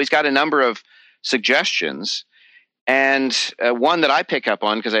creates. And so he's got a number of suggestions. And one that I pick up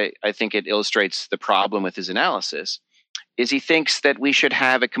on, because I think it illustrates the problem with his analysis, is he thinks that we should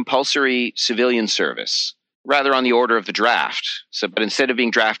have a compulsory civilian service, rather on the order of the draft. But instead of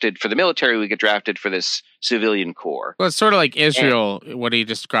being drafted for the military, we get drafted for this civilian corps. Well, it's sort of like Israel, what he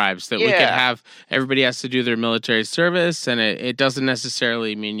describes, that we could have, everybody has to do their military service, and it doesn't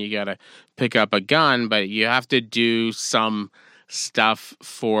necessarily mean you got to pick up a gun, but you have to do some stuff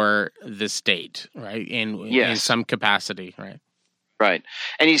for the state, right? In some capacity, right? Right.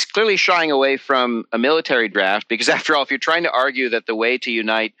 And he's clearly shying away from a military draft because, after all, if you're trying to argue that the way to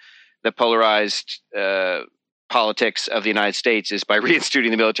unite the polarized politics of the United States is by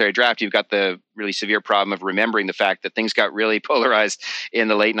reinstituting the military draft, you've got the really severe problem of remembering the fact that things got really polarized in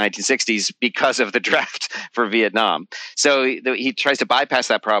the late 1960s because of the draft for Vietnam. So he tries to bypass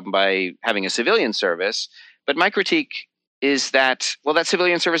that problem by having a civilian service. But my critique is that, well, that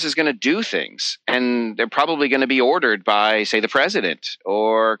civilian service is going to do things, and they're probably going to be ordered by, say, the president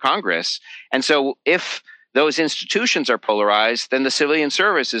or Congress. And so if those institutions are polarized, then the civilian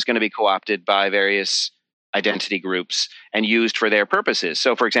service is going to be co-opted by various identity groups and used for their purposes.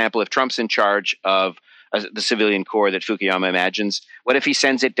 So, for example, if Trump's in charge of the civilian corps that Fukuyama imagines, what if he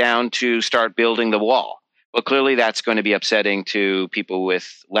sends it down to start building the wall? Well, clearly that's going to be upsetting to people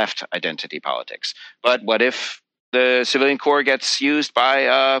with left identity politics. But what if the civilian corps gets used by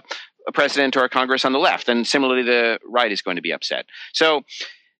a president or a Congress on the left? And similarly, the right is going to be upset. So,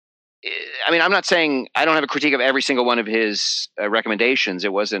 I mean, I'm not saying I don't have a critique of every single one of his recommendations.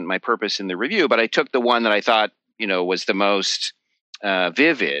 It wasn't my purpose in the review, but I took the one that I thought, was the most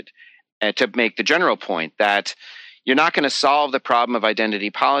vivid to make the general point that you're not going to solve the problem of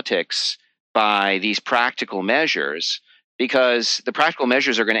identity politics by these practical measures, because the practical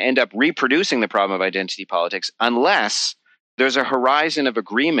measures are going to end up reproducing the problem of identity politics unless there's a horizon of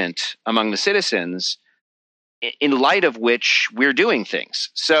agreement among the citizens in light of which we're doing things.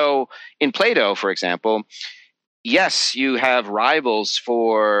 So in Plato, for example, yes, you have rivals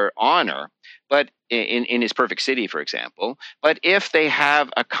for honor, but in his perfect city, for example, but if they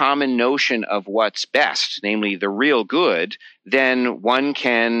have a common notion of what's best, namely the real good, then one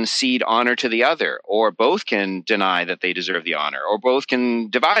can cede honor to the other, or both can deny that they deserve the honor, or both can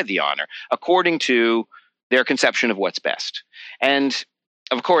divide the honor according to their conception of what's best. And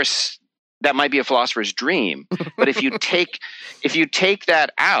of course, that might be a philosopher's dream, but if you take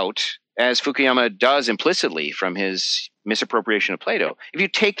that out, as Fukuyama does implicitly from his misappropriation of Plato, if you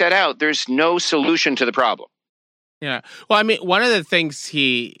take that out, there's no solution to the problem. Yeah. Well, I mean, one of the things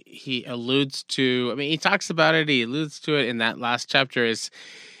he alludes to, I mean, he talks about it, he alludes to it in that last chapter, is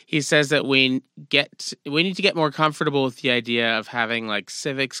he says that we need to get more comfortable with the idea of having like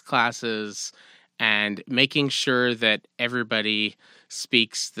civics classes and making sure that everybody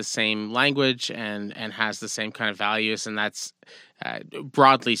speaks the same language and has the same kind of values, and that's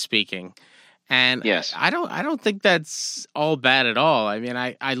broadly speaking. And yes. I don't think that's all bad at all. I mean,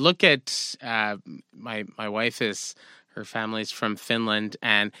 I look at my wife her family's from Finland,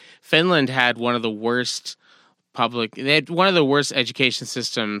 and Finland had one of the worst public. They had one of the worst education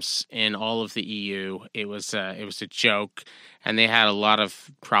systems in all of the EU. It was a joke, and they had a lot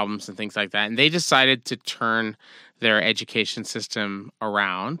of problems and things like that. And they decided to turn their education system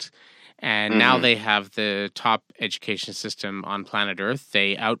around, and now they have the top education system on planet Earth.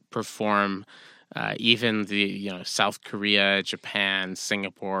 They outperform even the South Korea, Japan,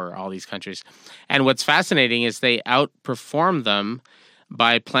 Singapore, all these countries. And what's fascinating is they outperform them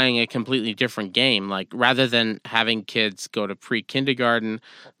by playing a completely different game. Like, rather than having kids go to pre-kindergarten,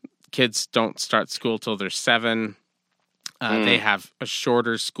 kids don't start school till they're 7. They have a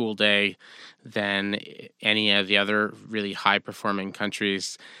shorter school day than any of the other really high-performing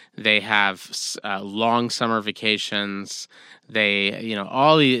countries. They have long summer vacations. They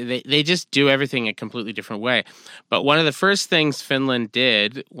just do everything a completely different way. But one of the first things Finland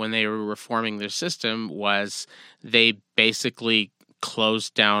did when they were reforming their system was they basically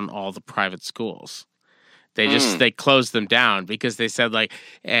closed down all the private schools. They closed them down because they said, like,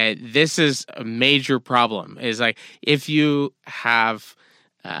 this is a major problem. Is like, if you have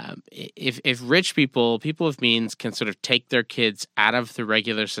if rich people of means can sort of take their kids out of the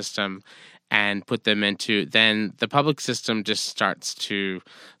regular system and put them into, then the public system just starts to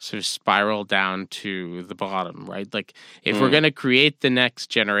sort of spiral down to the bottom, right? Like, if we're going to create the next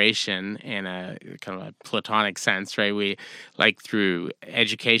generation in a kind of a platonic sense, right? We, like, through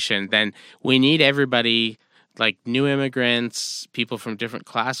education, then we need everybody, like new immigrants, people from different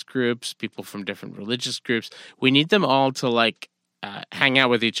class groups, people from different religious groups. We need them all to, like, hang out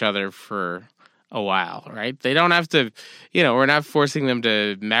with each other for a while, right? They don't have to, we're not forcing them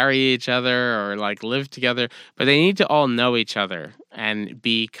to marry each other or, like, live together, but they need to all know each other and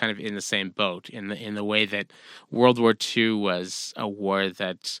be kind of in the same boat in the way that World War II was a war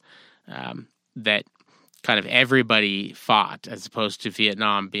that kind of everybody fought, as opposed to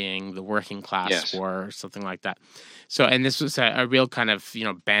Vietnam being the working class war or something like that. So, and this was a real kind of,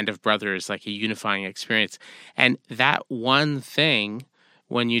 band of brothers, like a unifying experience. And that one thing,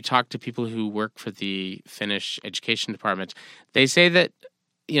 when you talk to people who work for the Finnish education department, they say that,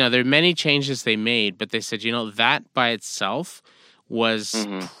 there are many changes they made, but they said, that by itself was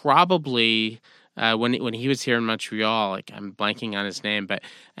probably, when he was here in Montreal, like, I'm blanking on his name,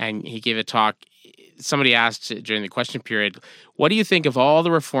 and he gave a talk. Somebody asked during the question period, what do you think of all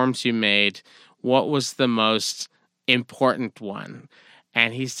the reforms you made? What was the most important one?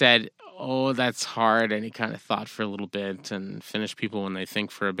 And he said, oh, that's hard. And he kind of thought for a little bit. And Finnish people, when they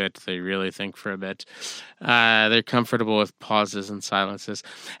think for a bit, they really think for a bit. They're comfortable with pauses and silences.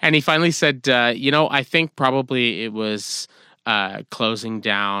 And he finally said, I think probably it was closing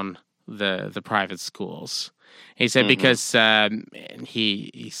down the private schools. He said because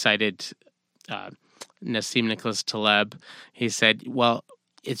he cited Nassim Nicholas Taleb. He said, well,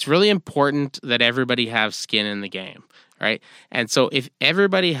 it's really important that everybody have skin in the game, right? And so if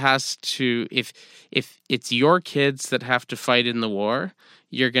everybody has to, if it's your kids that have to fight in the war,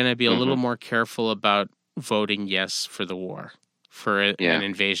 you're going to be a little more careful about voting yes for the war, for an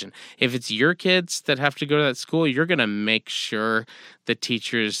invasion. If it's your kids that have to go to that school, you're going to make sure the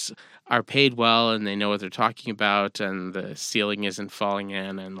teachers are paid well and they know what they're talking about and the ceiling isn't falling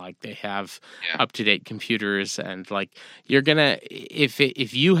in and, like, they have up-to-date computers and, like, you're going to,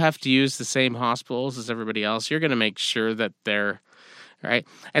 if you have to use the same hospitals as everybody else, you're going to make sure that they're, right?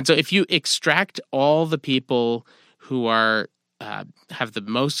 And so if you extract all the people who are have the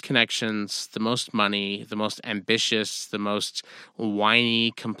most connections, the most money, the most ambitious, the most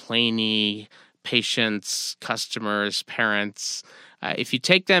whiny, complainy patients, customers, parents, if you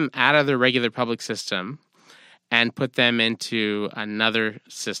take them out of the regular public system and put them into another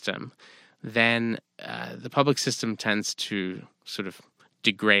system, then the public system tends to sort of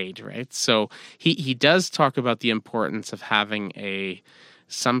degrade, right? So he does talk about the importance of having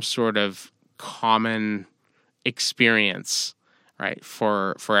some sort of common experience, right,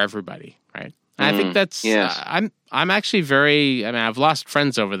 for everybody, right? And I think that's I'm actually very, I've lost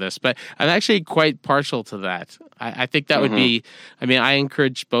friends over this, but I'm actually quite partial to that. I think that would be, I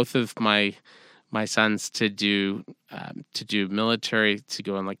encourage both of my sons to do military, to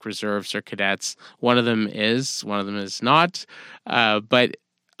go in, like, reserves or cadets. One of them is not. But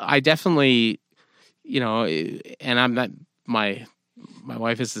I definitely, and I'm not, my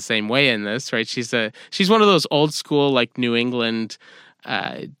wife is the same way in this, right? She's one of those old school, like, New England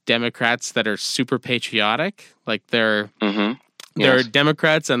Democrats that are super patriotic. Like, they're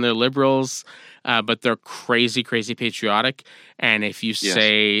Democrats and they're liberals, but they're crazy, crazy patriotic. And if you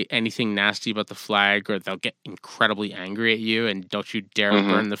say anything nasty about the flag, or they'll get incredibly angry at you, and don't you dare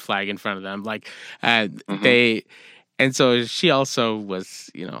burn the flag in front of them. Like, and so she also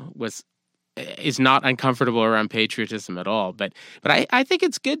was is not uncomfortable around patriotism at all. But I think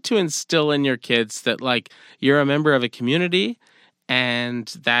it's good to instill in your kids that like you're a member of a community, and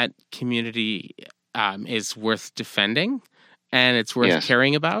that community is worth defending, and it's worth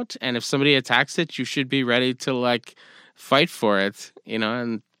caring about. And if somebody attacks it, you should be ready to like fight for it.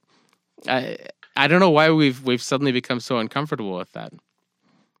 And I don't know why we've suddenly become so uncomfortable with that.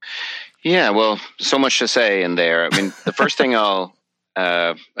 Yeah, well, so much to say in there. I mean, the first thing I'll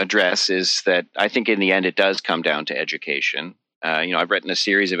address is that I think in the end it does come down to education. I've written a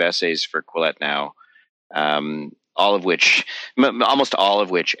series of essays for Quillette now, almost all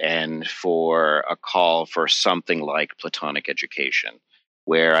of which end for a call for something like Platonic education,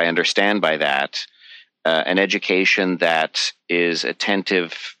 where I understand by that an education that is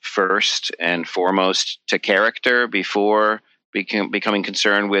attentive first and foremost to character before becoming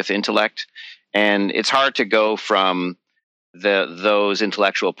concerned with intellect. And it's hard to go from those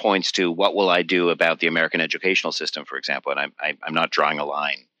intellectual points to what will I do about the American educational system, for example. And I'm not drawing a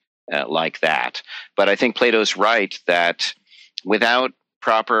line like that. But I think Plato's right that without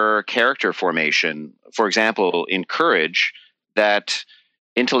proper character formation, for example, in courage, that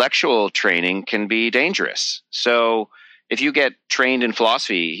intellectual training can be dangerous. So if you get trained in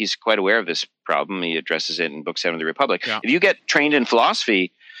philosophy, he's quite aware of this problem. He addresses it in Book 7 of the Republic. Yeah. If you get trained in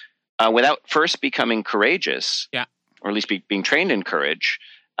philosophy without first becoming courageous, or at least being trained in courage,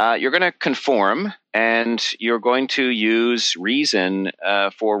 you're going to conform, and you're going to use reason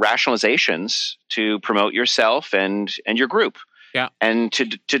for rationalizations to promote yourself and your group. Yeah. And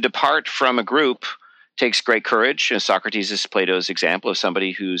to depart from a group takes great courage. Socrates is Plato's example of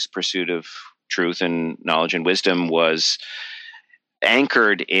somebody whose pursuit of truth and knowledge and wisdom was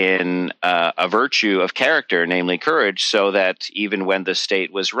anchored in a virtue of character, namely courage, so that even when the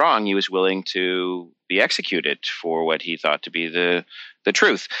state was wrong, he was willing to be executed for what he thought to be the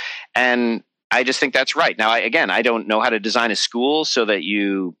truth. And I just think that's right. Now, I don't know how to design a school so that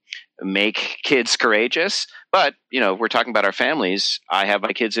you make kids courageous, but we're talking about our families. I have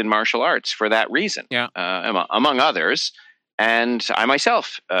my kids in martial arts for that reason, among others. And I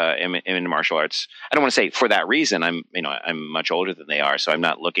myself am in martial arts. I don't want to say for that reason. I'm much older than they are, so I'm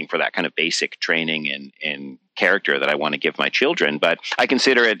not looking for that kind of basic training in character that I want to give my children. But I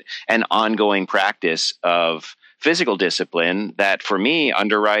consider it an ongoing practice of physical discipline that, for me,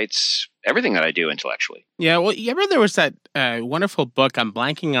 underwrites everything that I do intellectually. Yeah, well, you remember there was that wonderful book. I'm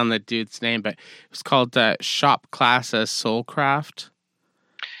blanking on the dude's name, but it was called Shop Class as Soulcraft.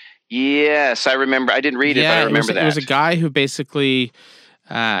 Yes, I remember. I didn't read it, but I remember that. It was a guy who basically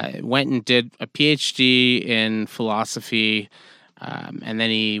went and did a PhD in philosophy, and then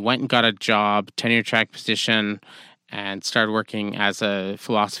he went and got a job, tenure track position, and started working as a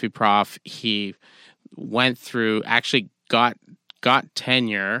philosophy prof. He went through, actually got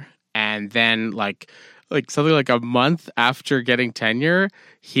tenure, and then like something like a month after getting tenure,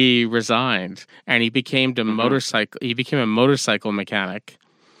 he resigned, and he became a motorcycle mechanic.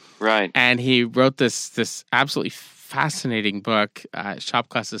 Right. And he wrote this absolutely fascinating book, Shop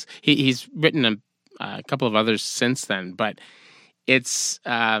Classes. He's written a couple of others since then, but it's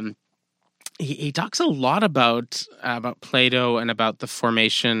he talks a lot about Plato and about the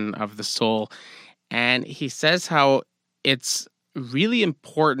formation of the soul. And he says how it's really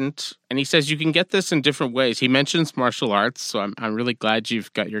important, and he says you can get this in different ways. He mentions martial arts, so I'm really glad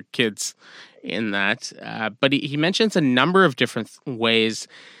you've got your kids in that. But he mentions a number of different ways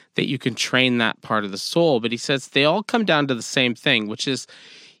that you can train that part of the soul. But he says they all come down to the same thing, which is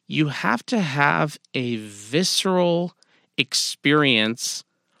you have to have a visceral experience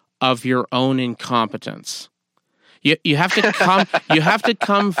of your own incompetence. You have to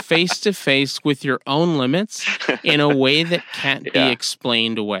come face to face with your own limits in a way that can't be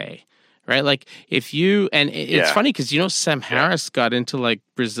explained away. Right? Like if you, and it's funny because Sam Harris got into like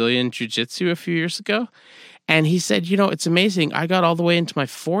Brazilian jiu-jitsu a few years ago. And he said, it's amazing. I got all the way into my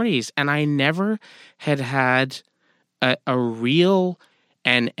 40s and I never had a real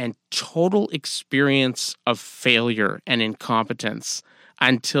and total experience of failure and incompetence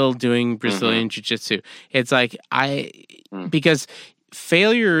until doing Brazilian jiu-jitsu. It's like because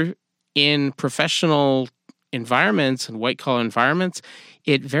failure in professional environments and white-collar environments,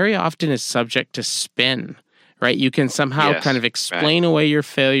 it very often is subject to spin. Right, you can somehow kind of explain away your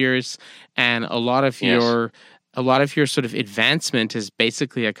failures, and a lot of your sort of advancement is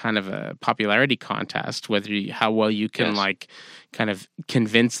basically a kind of a popularity contest. How well you can like kind of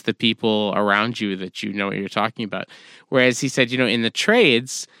convince the people around you that you know what you're talking about. Whereas he said, in the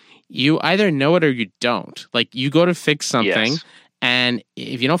trades, you either know it or you don't. Like you go to fix something, and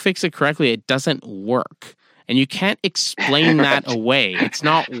if you don't fix it correctly, it doesn't work. and you can't explain that away. It's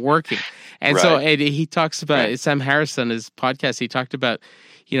not working. And so he talks about Sam Harrison, his podcast. He talked about,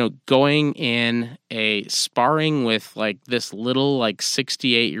 going in a sparring with like this little like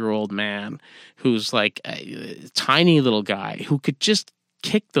 68-year-old man who's like a tiny little guy who could just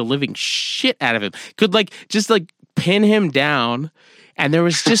kick the living shit out of him. Could just pin him down. And there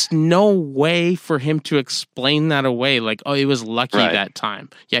was just no way for him to explain that away. Like, oh, he was lucky that time.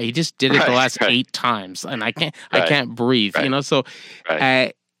 Yeah, he just did it the last 8 times, and I can't breathe. So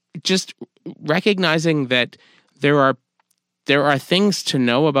just recognizing that there are things to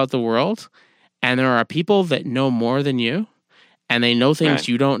know about the world, and there are people that know more than you, and they know things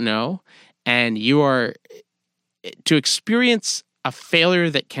you don't know, and you are to experience a failure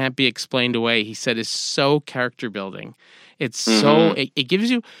that can't be explained away. He said is so character building. It's so it gives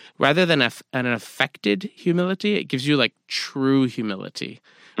you, rather than an affected humility, it gives you like true humility,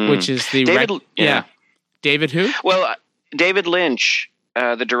 which is the David who? Well, David Lynch,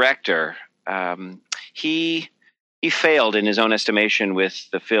 the director, he failed in his own estimation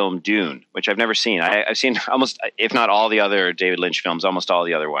with the film Dune, which I've never seen. I've seen almost, if not all the other David Lynch films, almost all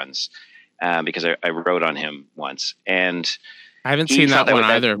the other ones, because I wrote on him once, and I haven't seen that one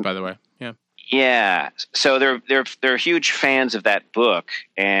either, by the way. Yeah. Yeah, so they're huge fans of that book,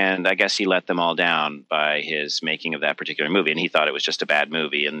 and I guess he let them all down by his making of that particular movie, and he thought it was just a bad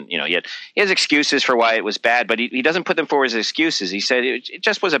movie, and he has excuses for why it was bad, but he doesn't put them forward as excuses. He said it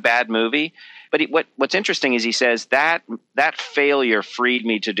just was a bad movie. But what's interesting is he says that failure freed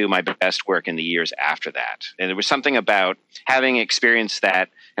me to do my best work in the years after that. And there was something about having experienced that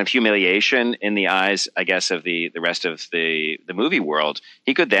kind of humiliation in the eyes, I guess, of the rest of the movie world.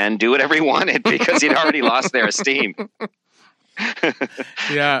 He could then do whatever he wanted because he'd already lost their esteem.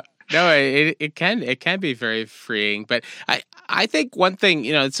 Yeah. No, it can be very freeing. But I think one thing,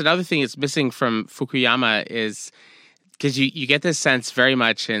 it's another thing that's missing from Fukuyama is, because you get this sense very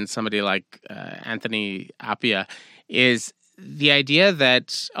much in somebody like Anthony Appiah, is the idea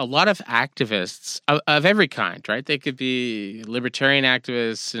that a lot of activists of every kind, right? They could be libertarian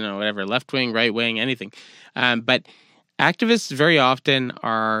activists, whatever, left-wing, right-wing, anything. But activists very often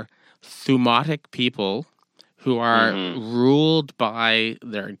are thumatic people who are ruled by,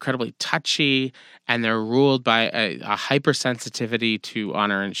 they're incredibly touchy, and they're ruled by a hypersensitivity to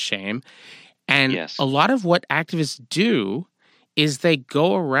honor and shame. And a lot of what activists do is they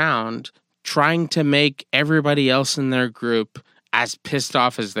go around trying to make everybody else in their group as pissed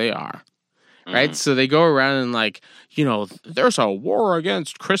off as they are, right? So they go around and there's a war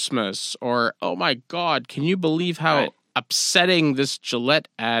against Christmas, or, oh my God, can you believe how upsetting this Gillette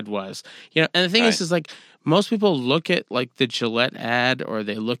ad was? And the thing is like, most people look at like the Gillette ad, or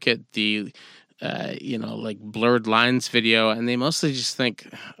they look at the like blurred lines video, and they mostly just think,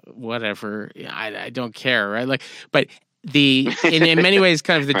 whatever, I don't care, right? Like, but in many ways,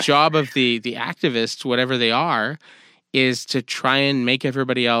 kind of the job of the activists, whatever they are, is to try and make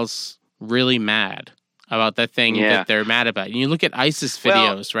everybody else really mad about that thing that they're mad about. And you look at ISIS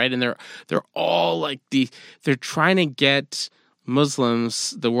videos, right? And they're all like they're trying to get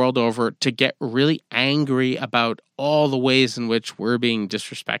Muslims the world over to get really angry about all the ways in which we're being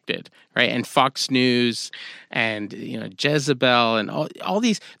disrespected, right? And Fox News and Jezebel and all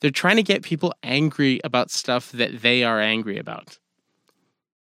these, they're trying to get people angry about stuff that they are angry about.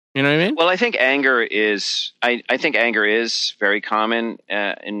 You know what I mean? Well, I think anger is very common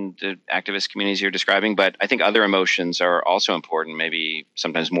in the activist communities you're describing, but I think other emotions are also important, maybe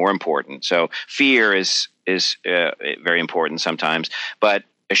sometimes more important. So fear is very important sometimes, but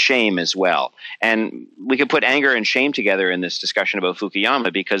shame as well. And we could put anger and shame together in this discussion about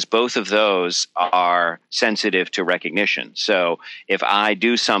Fukuyama, because both of those are sensitive to recognition. So if I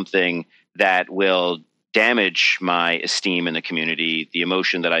do something that will damage my esteem in the community, the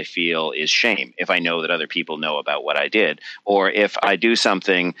emotion that I feel is shame, if I know that other people know about what I did. Or if I do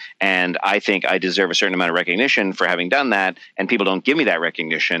something and I think I deserve a certain amount of recognition for having done that, and people don't give me that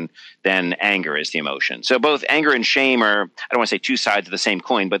recognition, then anger is the emotion. So both anger and shame are, I don't want to say two sides of the same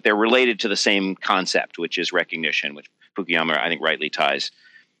coin, but they're related to the same concept, which is recognition, which Fukuyama, I think, rightly ties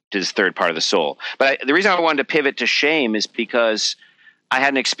to this third part of the soul. But the reason I wanted to pivot to shame is because I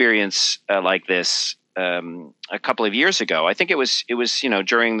had an experience like this a couple of years ago. I think it was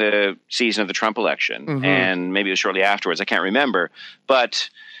during the season of the Trump election, and maybe it was shortly afterwards. I can't remember, but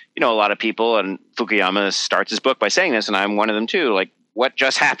a lot of people, and Fukuyama starts his book by saying this, and I'm one of them too. Like, what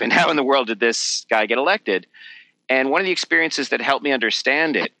just happened? How in the world did this guy get elected? And one of the experiences that helped me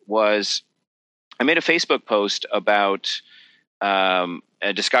understand it was I made a Facebook post about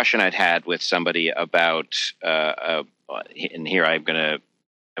a discussion I'd had with somebody about, and here I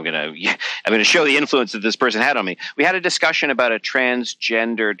I'm gonna show the influence that this person had on me. We had a discussion about a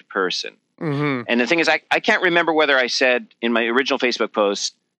transgendered person. Mm-hmm. And the thing is, I can't remember whether I said in my original Facebook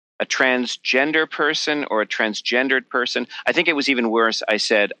post a transgender person or a transgendered person. I think it was even worse. I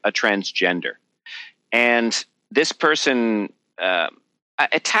said a transgender. And this person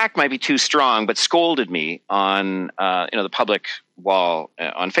attacked might be too strong, but scolded me on the public wall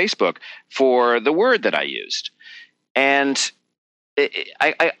on Facebook for the word that I used. And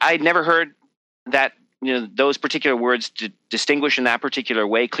I'd never heard that those particular words distinguish in that particular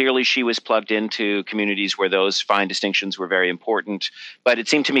way. Clearly, she was plugged into communities where those fine distinctions were very important. But it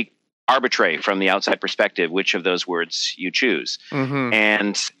seemed to me arbitrary from the outside perspective which of those words you choose. Mm-hmm.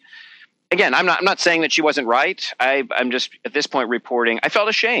 And again, I'm not saying that she wasn't right. I'm just at this point reporting. I felt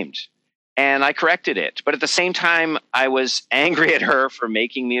ashamed. And I corrected it. But at the same time, I was angry at her for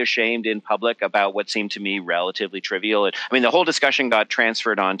making me ashamed in public about what seemed to me relatively trivial. I mean, the whole discussion got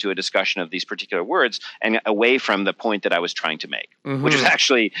transferred onto a discussion of these particular words and away from the point that I was trying to make, which is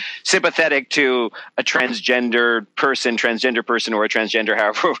actually sympathetic to a transgender person, or a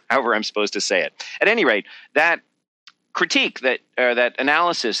transgender, however I'm supposed to say it. At any rate, that critique, that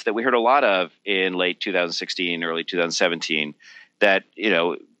analysis that we heard a lot of in late 2016, early 2017, that,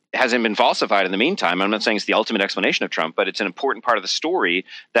 hasn't been falsified in the meantime. I'm not saying it's the ultimate explanation of Trump, but it's an important part of the story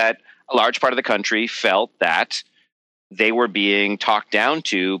that a large part of the country felt that they were being talked down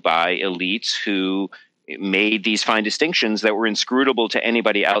to by elites who made these fine distinctions that were inscrutable to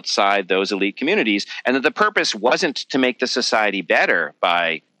anybody outside those elite communities, and that the purpose wasn't to make the society better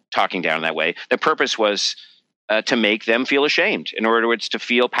by talking down that way. The purpose was to make them feel ashamed, in other words, to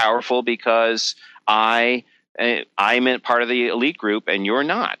feel powerful because I'm in part of the elite group and you're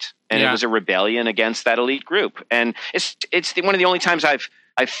not. And it was a rebellion against that elite group. And it's one of the only times I've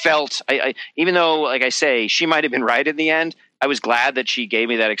felt, even though, like I say, she might have been right in the end, I was glad that she gave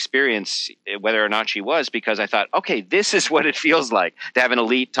me that experience, whether or not she was, because I thought, okay, this is what it feels like to have an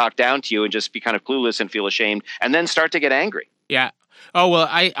elite talk down to you and just be kind of clueless and feel ashamed and then start to get angry. Yeah. Oh, well,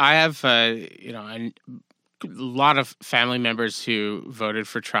 I have, a lot of family members who voted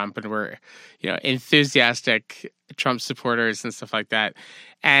for Trump and were, enthusiastic Trump supporters and stuff like that.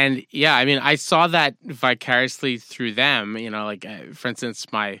 And yeah, I mean, I saw that vicariously through them, for instance,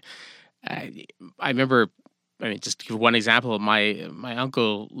 I remember, just to give one example, my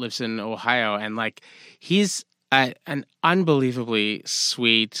uncle lives in Ohio, and he's an unbelievably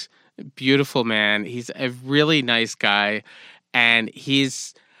sweet, beautiful man. He's a really nice guy, and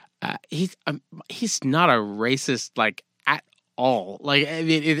he's not a racist at all.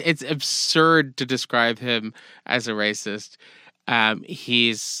 It's absurd to describe him as a racist.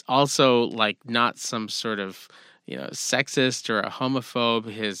 He's also not some sort of sexist or a homophobe.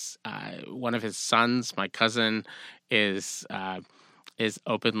 His one of his sons, my cousin, is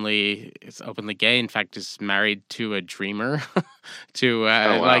openly gay. In fact, is married to a dreamer.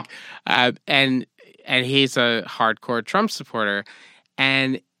 And he's a hardcore Trump supporter.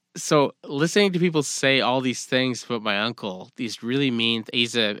 And so listening to people say all these things about my uncle, these really mean,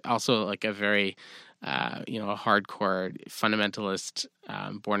 he's also a very, a hardcore fundamentalist,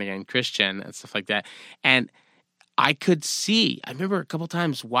 born again Christian and stuff like that. And I remember a couple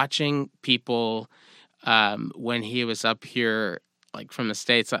times watching people, when he was up here, from the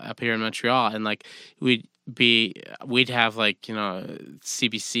States up here in Montreal, and we'd have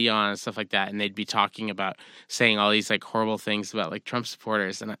CBC on and stuff like that, and they'd be talking about saying all these horrible things about Trump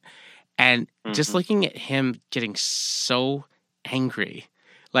supporters, and just looking at him getting so angry,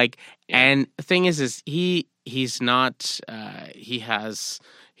 and the thing is he's not I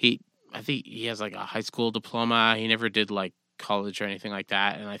think he has a high school diploma. He never did college or anything like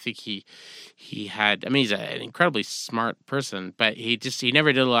that, and I think he had, he's an incredibly smart person, but he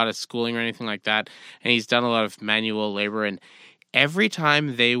never did a lot of schooling or anything like that, and he's done a lot of manual labor. And every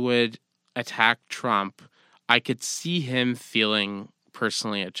time they would attack Trump, I could see him feeling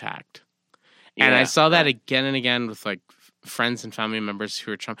personally attacked. And I saw that again and again with friends and family members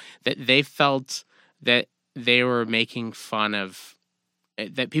who are Trump, that they felt that they were making fun of,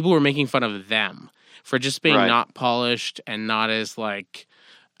 that people were making fun of them for just being not polished and not as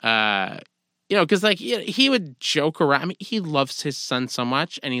because he would joke around. He loves his son so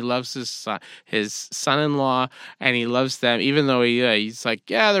much, and he loves his son-in-law, and he loves them, even though he's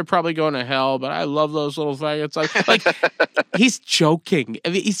they're probably going to hell, but I love those little faggots. He's joking.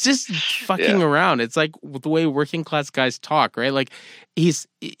 He's just fucking around. It's the way working class guys talk, right? He's,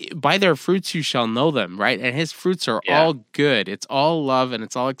 by their fruits you shall know them, right? And his fruits are all good. It's all love and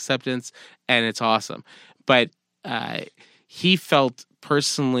it's all acceptance and it's awesome. But he felt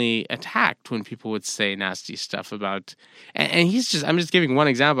personally attacked when people would say nasty stuff about, and I'm just giving one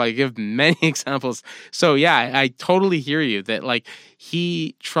example. I give many examples. So yeah, I totally hear you that like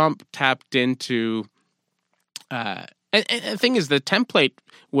Trump tapped into, and the thing is the template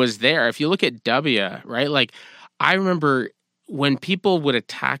was there. If you look at W, right? Like I remember when people would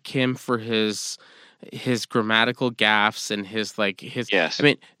attack him for his grammatical gaffes and Yes. I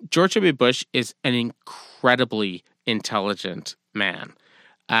mean, George W. Bush is an incredibly intelligent man.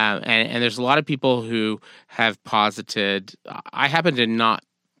 And there's a lot of people who have posited, I happen to not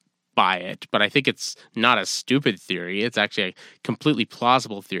buy it, but I think it's not a stupid theory. It's actually a completely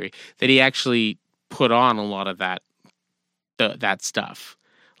plausible theory that he actually put on a lot of that stuff.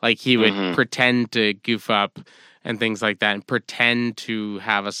 Like he would pretend to goof up and things like that, and pretend to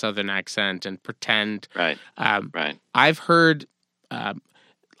have a Southern accent, and pretend. Right. Right. I've heard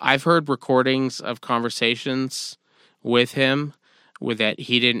recordings of conversations with him that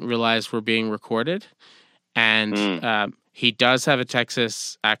he didn't realize were being recorded, and he does have a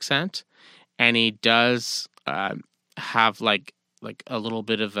Texas accent, and he does have like a little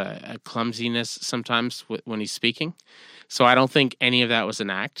bit of a clumsiness sometimes when he's speaking. So I don't think any of that was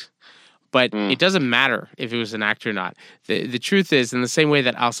an act. But it doesn't matter if it was an act or not. The truth is, in the same way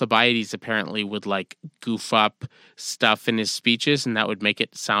that Alcibiades apparently would like goof up stuff in his speeches, and that would make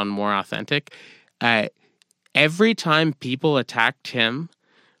it sound more authentic. Every time people attacked him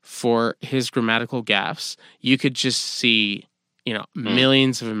for his grammatical gaffes, you could just see,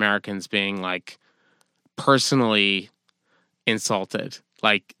 millions of Americans being like personally insulted.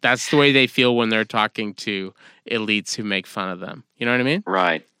 Like that's the way they feel when they're talking to elites who make fun of them. You know what I mean?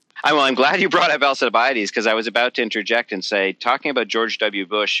 Right. I'm glad you brought up Alcibiades, because I was about to interject and say, talking about George W.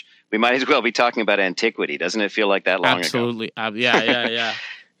 Bush, we might as well be talking about antiquity. Doesn't it feel like that long Absolutely. ago?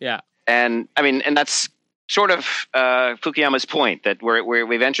 Yeah. And I mean, and that's sort of Fukuyama's point, that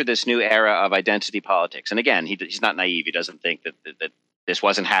we've entered this new era of identity politics. And again, he's not naive. He doesn't think that this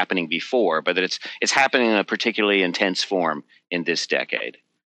wasn't happening before, but that it's happening in a particularly intense form in this decade.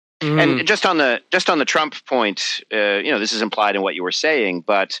 And just on the Trump point, this is implied in what you were saying,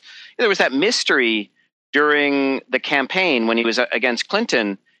 but there was that mystery during the campaign when he was against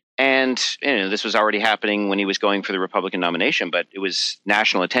Clinton, and this was already happening when he was going for the Republican nomination, but it was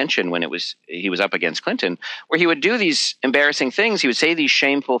national attention when he was up against Clinton, where he would do these embarrassing things. He would say these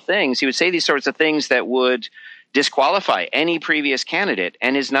shameful things. He would say these sorts of things that would disqualify any previous candidate,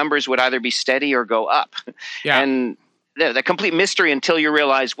 and his numbers would either be steady or go up. Yeah. And the complete mystery until you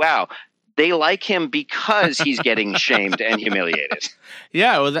realize, wow, they like him because he's getting shamed and humiliated.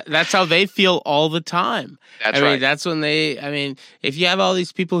 Yeah, well, that's how they feel all the time. That's I right. mean, that's when if you have all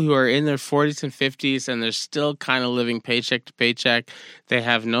these people who are in their 40s and 50s and they're still kind of living paycheck to paycheck, they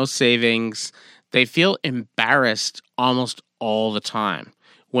have no savings, they feel embarrassed almost all the time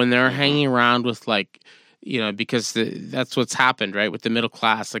when they're hanging around with because that's what's happened, right? With the middle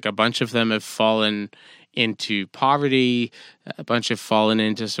class, like a bunch of them have fallen into poverty, a bunch have fallen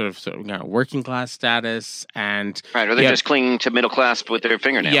into sort of working class status, and right, or they're just clinging to middle class with their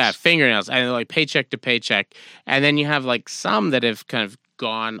fingernails. Yeah, fingernails, and like paycheck to paycheck, and then you have like some that have kind of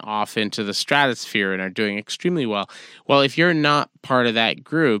gone off into the stratosphere and are doing extremely well. Well, if you're not part of that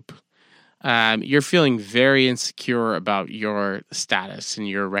group, you're feeling very insecure about your status and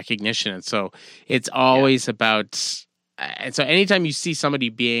your recognition, and so it's always about. And so, anytime you see somebody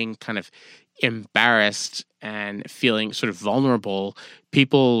being kind of embarrassed and feeling sort of vulnerable,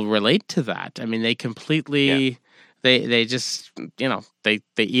 people relate to that. I mean, they completely, they just, they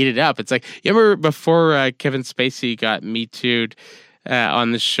eat it up. It's like, you remember before Kevin Spacey got Me Too'd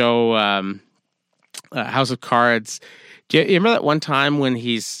on the show House of Cards, do you remember that one time when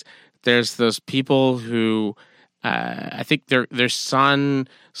there's those people who, I think their son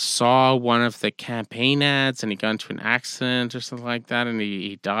saw one of the campaign ads and he got into an accident or something like that, and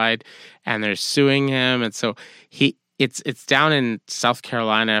he died, and they're suing him, and so it's down in South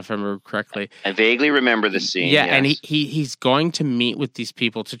Carolina, if I remember correctly. I vaguely remember the scene. Yeah, yes. And he's going to meet with these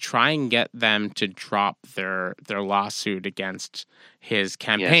people to try and get them to drop their lawsuit against his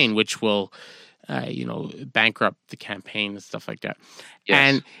campaign, which will bankrupt the campaign and stuff like that. Yes.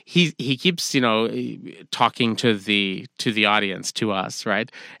 And he keeps, talking to the audience, to us,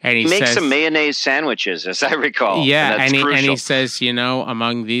 right? And he makes says, some mayonnaise sandwiches, as I recall. Yeah, and he says,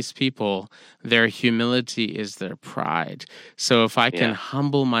 among these people, their humility is their pride. So if I can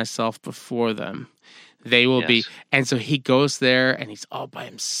humble myself before them, they will be. And so he goes there and he's all by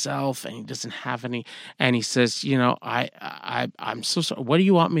himself and he doesn't have any. And he says, I'm so sorry. What do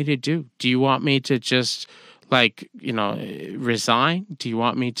you want me to do? Do you want me to just Like, resign? Do you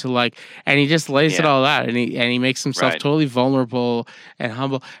want me to like? And he just lays it all out, and he makes himself totally vulnerable and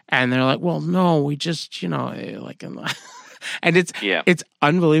humble. And they're like, well, no, we just, like, and it's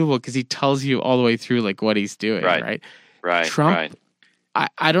unbelievable because he tells you all the way through like what he's doing, right? Trump,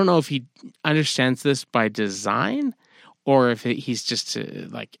 I don't know if he understands this by design or if he's just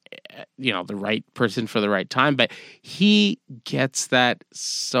the right person for the right time, but he gets that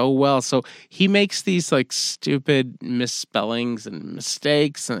so well. So he makes these like stupid misspellings and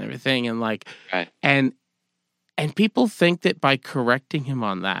mistakes and everything, and like, and people think that by correcting him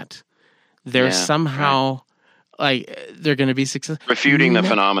on that, they're somehow like they're going to be successful, refuting the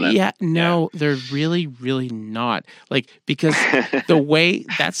phenomenon. They're really, really not. Like, because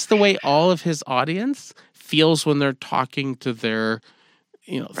that's the way all of his audience feels when they're talking to their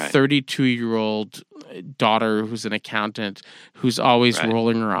 32-year-old daughter who's an accountant who's always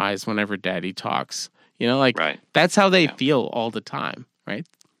rolling her eyes whenever daddy talks. That's how they feel all the time, right?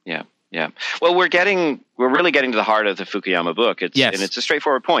 Yeah. Well, we're really getting to the heart of the Fukuyama book. And it's a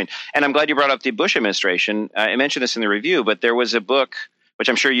straightforward point. And I'm glad you brought up the Bush administration. I mentioned this in the review, but there was a book, which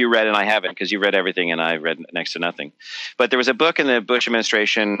I'm sure you read and I haven't, because you read everything and I read next to nothing. But there was a book in the Bush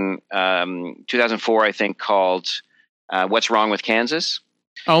administration, 2004, I think, called What's Wrong with Kansas?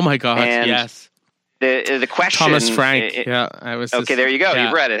 Oh my God, and yes. The question, Thomas Frank. I was okay. There you go.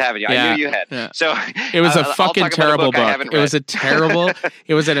 You've read it, haven't you? I knew you had. Yeah. So it was a fucking terrible book. It was a terrible.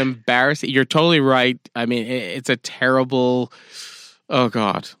 It was an embarrassing. You're totally right. I mean, it's a terrible. Oh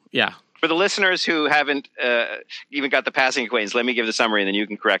God, yeah. For the listeners who haven't even got the passing acquaintance, let me give the summary, and then you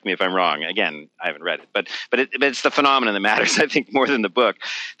can correct me if I'm wrong. Again, I haven't read it, but it's the phenomenon that matters, I think, more than the book.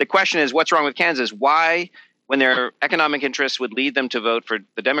 The question is, what's wrong with Kansas? Why? When their economic interests would lead them to vote for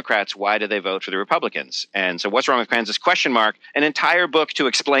the Democrats, why do they vote for the Republicans? And so what's wrong with Kansas? ? An entire book to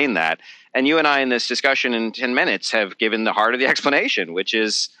explain that. And you and I in this discussion in 10 minutes have given the heart of the explanation, which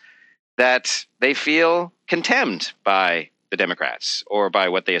is that they feel contemned by the Democrats or by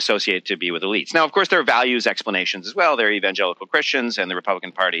what they associate to be with elites. Now, of course, there are values explanations as well. They're evangelical Christians, and the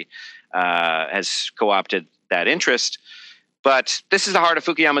Republican Party has co-opted that interest. But this is the heart of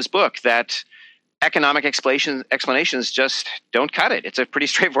Fukuyama's book, that economic explanations just don't cut it. It's a pretty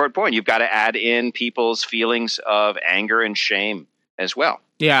straightforward point. You've got to add in people's feelings of anger and shame as well.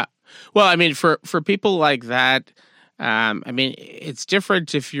 Yeah. Well, I mean, for people like that, it's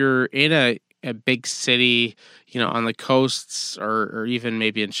different if you're in a big city, on the coasts or even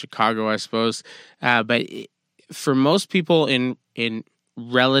maybe in Chicago, I suppose. But for most people in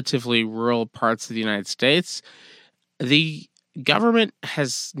relatively rural parts of the United States, the government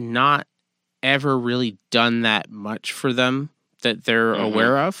has not ever really done that much for them that they're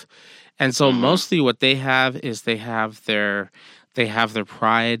aware of. And so mostly what they have is they have their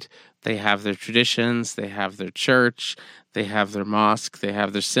pride, they have their traditions, they have their church, they have their mosque, they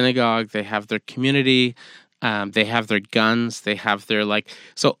have their synagogue, they have their community, they have their guns, they have their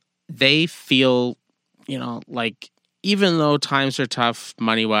so they feel, like even though times are tough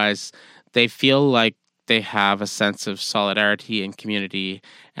money-wise, they feel like they have a sense of solidarity and community,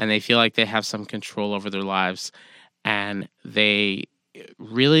 and they feel like they have some control over their lives, and they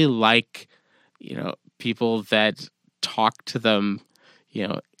really like, people that talk to them,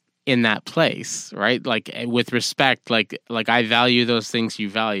 in that place, right? Like with respect, like I value those things you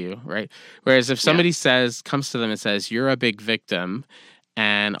value, right? Whereas if somebody comes to them and says, you're a big victim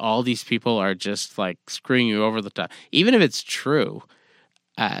and all these people are just like screwing you over the top, even if it's true,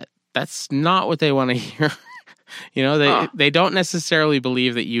 that's not what they want to hear. They don't necessarily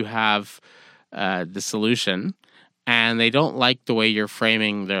believe that you have the solution, and they don't like the way you're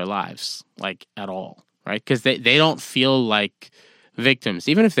framing their lives, like at all, right? Because they don't feel like victims,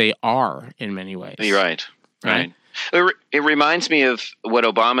 even if they are in many ways. You're right. It reminds me of what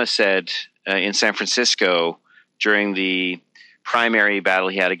Obama said in San Francisco during the primary battle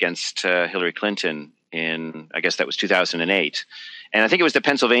he had against Hillary Clinton in, I guess that was 2008. And I think it was the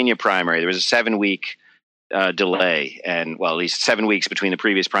Pennsylvania primary. There was a 7-week delay, and at least 7 weeks between the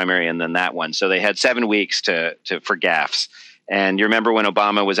previous primary and then that one. So they had 7 weeks for gaffes. And you remember when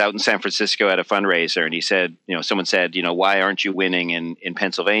Obama was out in San Francisco at a fundraiser, and he said, someone said, why aren't you winning in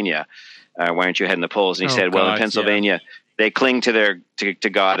Pennsylvania? Why aren't you ahead in the polls? And he said, well, in Pennsylvania, they cling to to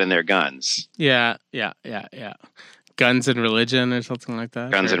God and their guns. Yeah. Guns and religion or something like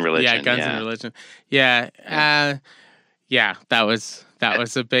that. Guns and religion. Yeah, guns and religion. Yeah. That was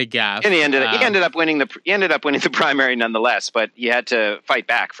a big gaffe. And he ended up winning the primary nonetheless, but he had to fight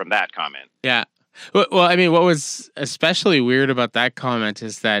back from that comment. Yeah. Well, I mean, what was especially weird about that comment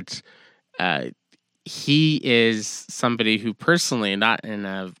is that he is somebody who personally, not in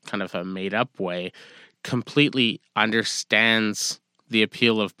a kind of a made up way, completely understands the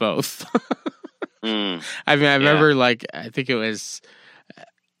appeal of both. Mm. I mean, I remember, like, I think it was,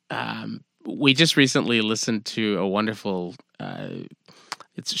 we just recently listened to a wonderful,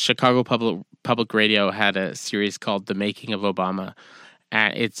 it's Chicago Public Radio had a series called The Making of Obama,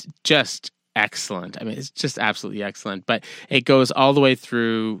 and it's just excellent. I mean, it's just absolutely excellent. But it goes all the way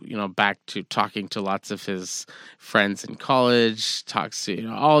through, back to talking to lots of his friends in college, talks to,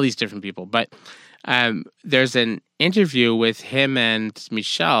 all these different people. But there's an interview with him and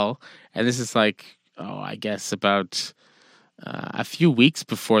Michelle, and this is like, I guess about a few weeks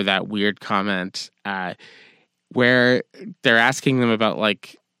before that weird comment, where they're asking them about,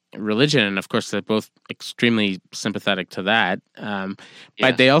 like, religion, and of course they're both extremely sympathetic to that.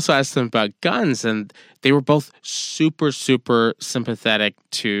 But they also asked them about guns, and they were both super, super sympathetic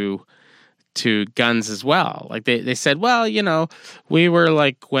to guns as well. Like they said, well, we were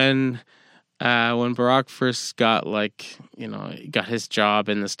like when Barack first got got his job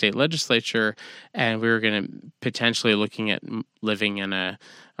in the state legislature, and we were going to potentially looking at living in a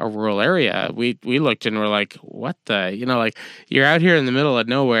rural area, we looked and we're like, what the, like, you're out here in the middle of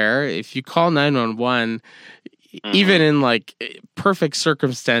nowhere. If you call 911, even in like perfect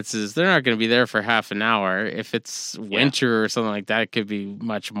circumstances, they're not going to be there for half an hour. If it's winter or something like that, it could be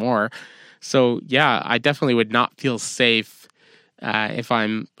much more. So yeah, I definitely would not feel safe if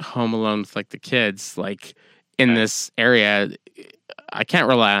I'm home alone with, like, the kids, like, in this area. I can't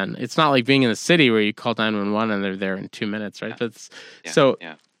rely on. It's not like being in the city where you call 911 and they're there in 2 minutes, right?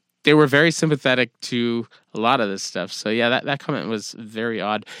 They were very sympathetic to a lot of this stuff. So yeah, that comment was very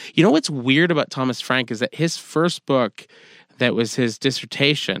odd. You know what's weird about Thomas Frank is that his first book, that was his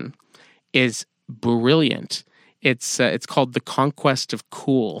dissertation, is brilliant. It's called The Conquest of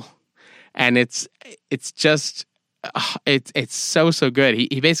Cool, and it's just it's so good.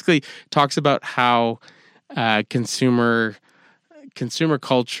 He basically talks about how consumer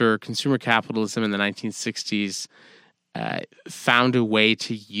culture, consumer capitalism in the 1960s found a way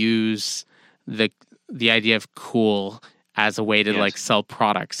to use the idea of cool as a way to like sell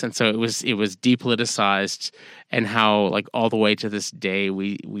products, and so it was depoliticized, and how, like, all the way to this day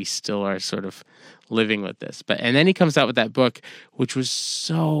we still are sort of living with this. And then he comes out with that book, which was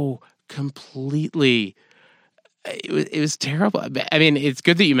so completely. It was terrible. I mean, it's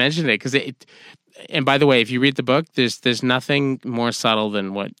good that you mentioned it, because and by the way, if you read the book, there's nothing more subtle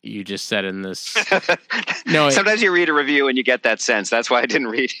than what you just said in this. No, sometimes you read a review and you get that sense. That's why I didn't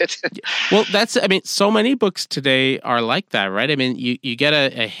read it. Well, so many books today are like that, right? I mean, you get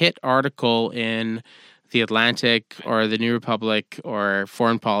a hit article in The Atlantic or The New Republic or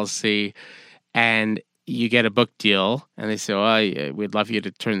Foreign Policy, and you get a book deal, and they say, "Oh, we'd love you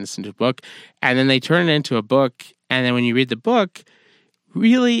to turn this into a book," and then they turn it into a book, and then when you read the book,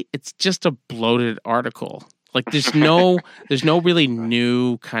 really, it's just a bloated article. Like, there's no really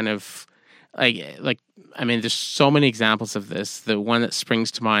new kind of like. I mean, there's so many examples of this. The one that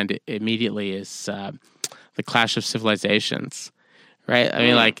springs to mind immediately is The Clash of Civilizations, right? I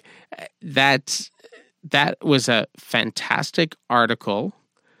mean, like, that was a fantastic article.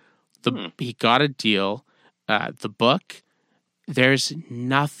 He got a deal. The book, there's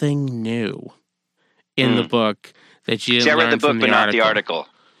nothing new in the book that you didn't learn from the article. I read the book, but not the article.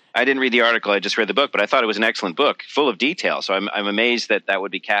 I didn't read the article. I just read the book, but I thought it was an excellent book, full of detail. So I'm amazed that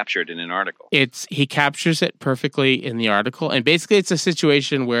would be captured in an article. He captures it perfectly in the article, and basically it's a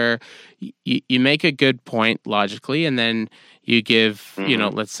situation where you make a good point logically, and then you give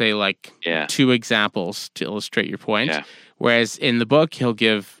let's say like 2 examples to illustrate your point. Yeah. Whereas in the book, he'll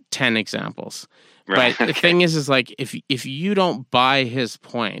give 10 examples. Right. But the thing is like if you don't buy his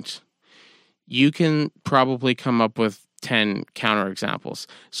point, you can probably come up with 10 counterexamples.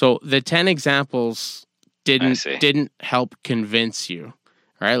 So the 10 examples didn't help convince you,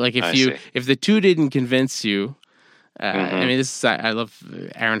 right? Like if the 2 didn't convince you, I mean, I love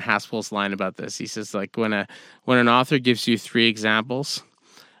Aaron Haspel's line about this. He says, like, when an author gives you 3 examples,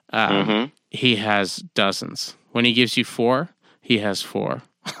 he has dozens. When he gives you 4, he has 4.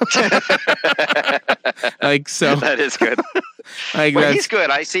 Like, so that is good. Like, well, he's good.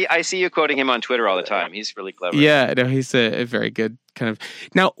 I see you quoting him on Twitter all the time. He's really clever. Yeah, no, he's a very good kind of.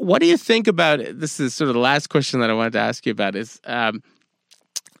 Now, what do you think about it? This is sort of the last question that I wanted to ask you about is,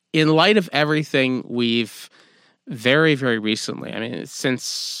 in light of everything we've very, very recently, I mean,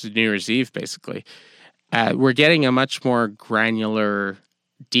 since New Year's Eve, basically, we're getting a much more granular,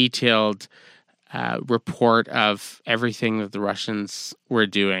 detailed report of everything that the Russians were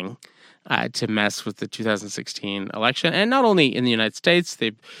doing to mess with the 2016 election. And not only in the United States,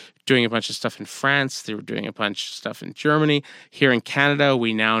 they're doing a bunch of stuff in France. They were doing a bunch of stuff in Germany. Here in Canada,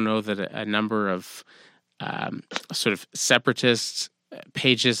 we now know that a number of sort of separatist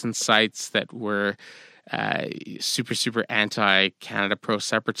pages and sites that were super anti-Canada,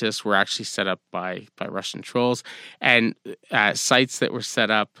 pro-separatist were actually set up by Russian trolls, and sites that were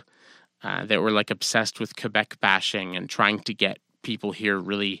set up that were like obsessed with Quebec bashing and trying to get people here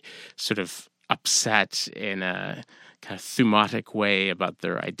really sort of upset in a kind of thumotic way about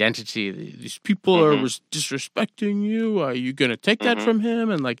their identity. These people are disrespecting you. Are you going to take that from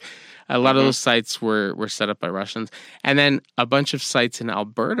him? And like a lot of those sites were set up by Russians. And then a bunch of sites in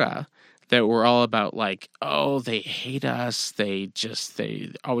Alberta that were all about like, oh, they hate us. They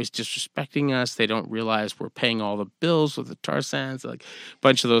always disrespecting us. They don't realize we're paying all the bills with the tar sands. Like a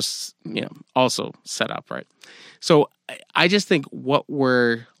bunch of those, also set up, right? So I just think what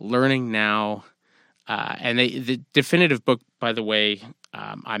we're learning now, and the definitive book, by the way,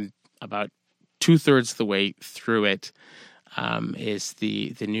 I'm about 2/3 of the way through it, is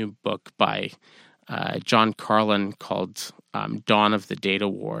the new book by John Carlin called Dawn of the Data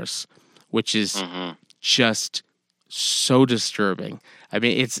Wars, which is just so disturbing. I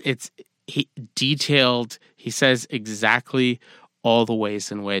mean, it's detailed. He says exactly all the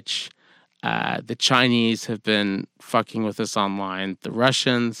ways in which the Chinese have been fucking with us online, the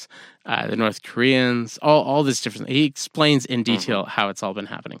Russians, the North Koreans, all this different. He explains in detail how it's all been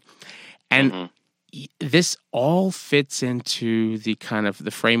happening, and this all fits into the kind of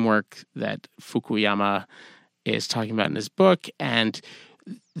the framework that Fukuyama is talking about in his book. And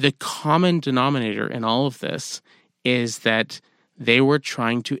the common denominator in all of this is that they were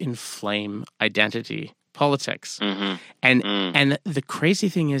trying to inflame identity politics. And the crazy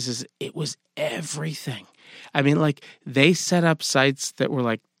thing is it was everything. I mean, like they set up sites that were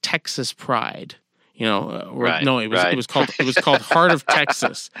like Texas Pride, it was called Heart of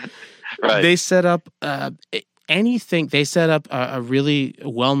Texas. Right. They set up anything. They set up a really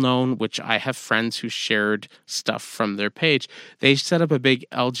well-known, which I have friends who shared stuff from their page. They set up a big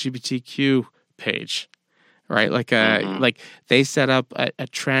LGBTQ page, right? Like like they set up a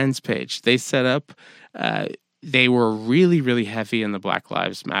trans page. They set up. They were really heavy in the Black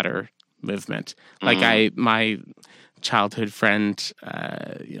Lives Matter movement. Like my childhood friend,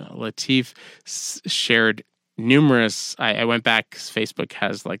 Latif, shared numerous. I went back. Facebook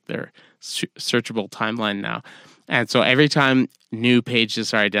has like their searchable timeline now, and so every time new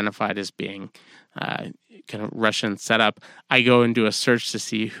pages are identified as being kind of Russian setup, I go and do a search to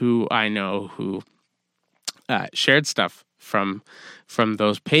see who I know who shared stuff from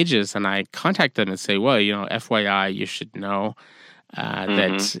those pages, and I contact them and say, well, FYI, you should know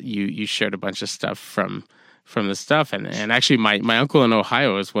that you shared a bunch of stuff from the stuff, and actually my uncle in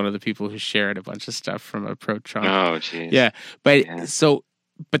Ohio is one of the people who shared a bunch of stuff from a pro-Trump. Oh, geez. Yeah,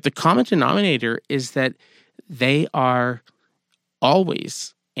 but the common denominator is that they are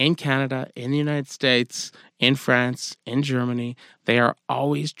always in Canada, in the United States, in France, in Germany. They are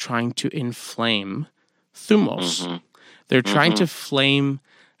always trying to inflame thumos. They're trying to flame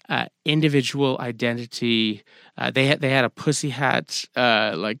individual identity. They had a pussy hat,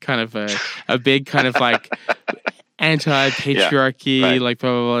 like kind of a big kind of like anti-patriarchy, like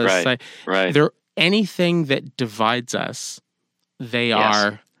blah blah blah. Right. They're anything that divides us. They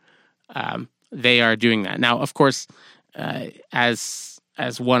are doing that now. Of course, as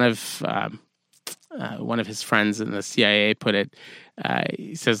one of his friends in the CIA put it,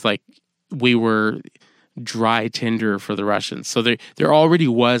 he says like we were dry tinder for the Russians. So there already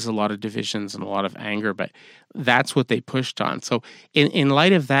was a lot of divisions and a lot of anger, but that's what they pushed on. So in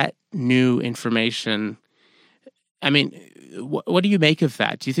light of that new information, I mean, what do you make of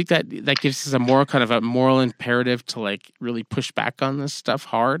that? Do you think that gives us a more kind of a moral imperative to like really push back on this stuff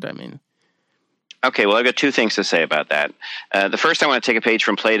hard? I mean, okay, well, I've got two things to say about that. The first, I want to take a page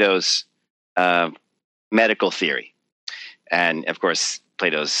from Plato's medical theory. And of course,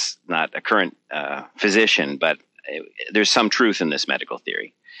 Plato's not a current physician, but there's some truth in this medical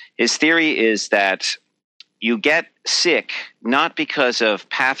theory. His theory is that you get sick not because of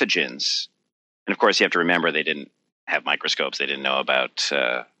pathogens. And of course, you have to remember they didn't have microscopes. They didn't know about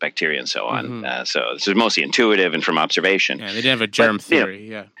bacteria and so on. So this is mostly intuitive and from observation. Yeah, they didn't have a germ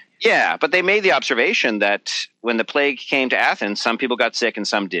theory, Yeah, but they made the observation that when the plague came to Athens, some people got sick and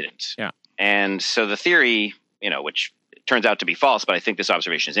some didn't. Yeah. And so the theory, which turns out to be false, but I think this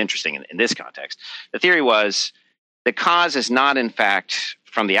observation is interesting in this context. The theory was the cause is not, in fact,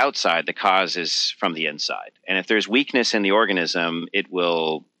 from the outside. The cause is from the inside. And if there's weakness in the organism, it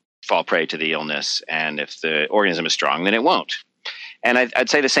will fall prey to the illness. And if the organism is strong, then it won't. And I'd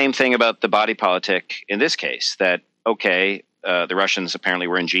say the same thing about the body politic in this case, that, okay, the Russians apparently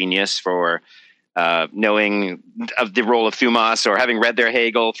were ingenious for knowing of the role of thumos, or having read their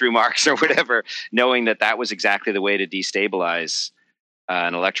Hegel through Marx or whatever, knowing that that was exactly the way to destabilize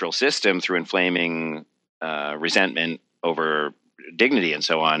an electoral system through inflaming resentment over dignity and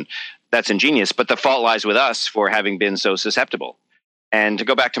so on. That's ingenious, but the fault lies with us for having been so susceptible. And to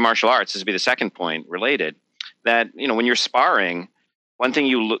go back to martial arts, this would be the second point related, that, when you're sparring, one thing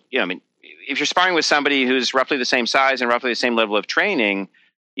if you're sparring with somebody who's roughly the same size and roughly the same level of training,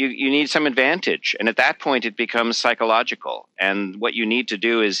 you need some advantage. And at that point, it becomes psychological. And what you need to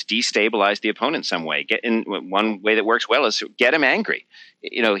do is destabilize the opponent some way. One way that works well is get him angry.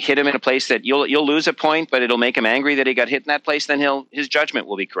 Hit him in a place that you'll lose a point, but it'll make him angry that he got hit in that place. Then his judgment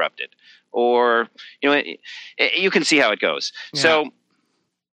will be corrupted. Or, you can see how it goes. Yeah. So,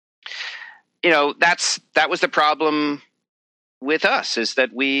 that was the problem with us, is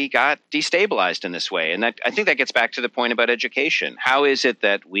that we got destabilized in this way. And I think that gets back to the point about education. How is it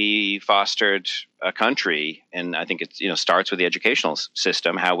that we fostered a country? And I think it starts with the educational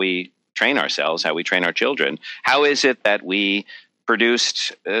system, how we train ourselves, how we train our children. How is it that we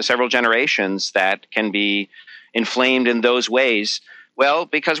produced several generations that can be inflamed in those ways? Well,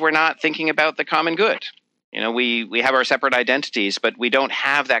 because we're not thinking about the common good. We have our separate identities, but we don't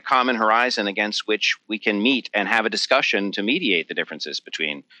have that common horizon against which we can meet and have a discussion to mediate the differences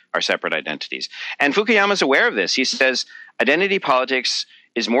between our separate identities. And Fukuyama is aware of this. He says identity politics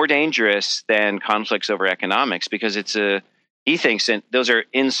is more dangerous than conflicts over economics because he thinks that those are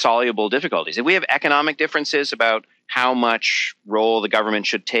insoluble difficulties. If we have economic differences about how much role the government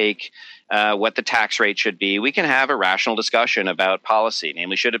should take, what the tax rate should be, we can have a rational discussion about policy.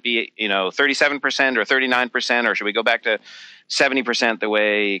 Namely, should it be 37% or 39%, or should we go back to 70% the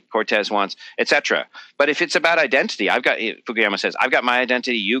way Cortez wants, etc. But if it's about identity, Fukuyama says, I've got my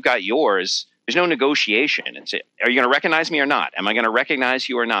identity, you got yours. There's no negotiation. Are you going to recognize me or not? Am I going to recognize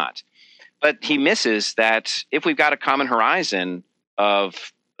you or not? But he misses that if we've got a common horizon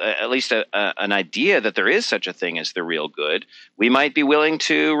of at least an idea that there is such a thing as the real good, we might be willing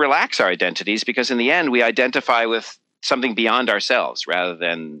to relax our identities, because in the end we identify with something beyond ourselves rather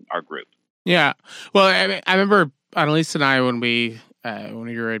than our group. Yeah. Well, I remember Annalise and I, when we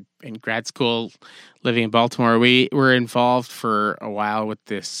were in grad school living in Baltimore, we were involved for a while with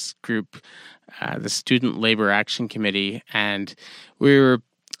this group, the Student Labor Action Committee, and we were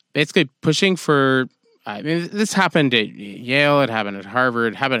basically pushing for, this happened at Yale, it happened at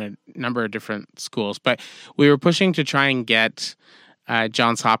Harvard, it happened at a number of different schools, but we were pushing to try and get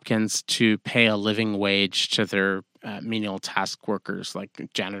Johns Hopkins to pay a living wage to their menial task workers, like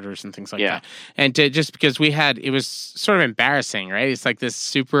janitors and things like that. And just because it was sort of embarrassing, right? It's like this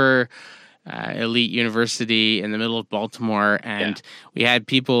super elite university in the middle of Baltimore, and we had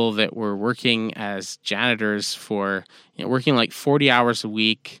people that were working as janitors for, working like 40 hours a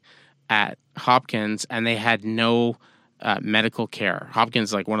week at Hopkins, and they had no medical care. Hopkins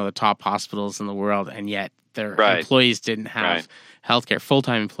is like one of the top hospitals in the world, and yet their employees didn't have healthcare,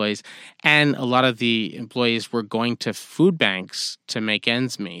 full-time employees. And a lot of the employees were going to food banks to make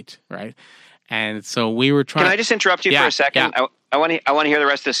ends meet, right? And so we were trying... Can I just interrupt you for a second? Yeah. I want to hear the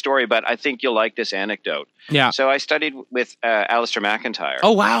rest of the story, but I think you'll like this anecdote. Yeah. So I studied with Alistair McIntyre.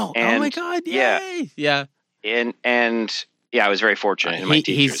 Oh, wow. Oh, my God. Yay. Yeah. And I was very fortunate in my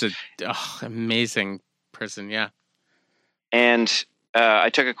teachers. He's an amazing person, yeah. And I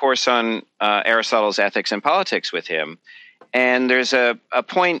took a course on Aristotle's Ethics and Politics with him. And there's a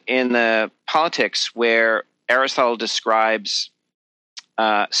point in the Politics where Aristotle describes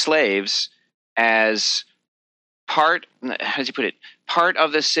slaves as part, how does he put it? Part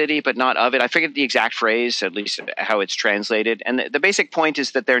of the city, but not of it. I forget the exact phrase, at least how it's translated. And the basic point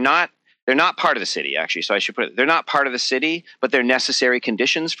is that they're not part of the city, actually. So I should put it, they're not part of the city, but they're necessary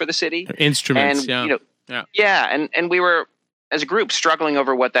conditions for the city. They're instruments, and, and we were, as a group, struggling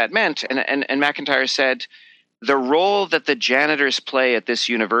over what that meant. And McIntyre said, the role that the janitors play at this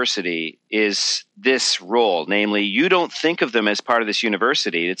university is this role. Namely, you don't think of them as part of this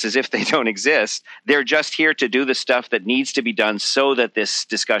university. It's as if they don't exist. They're just here to do the stuff that needs to be done so that this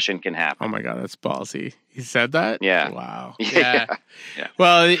discussion can happen. Oh my God, that's ballsy. He said that? Yeah. Wow. Yeah.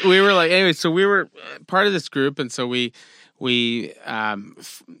 Well, we were like, anyway, so we were part of this group, and so we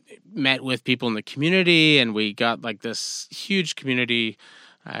met with people in the community, and we got like this huge community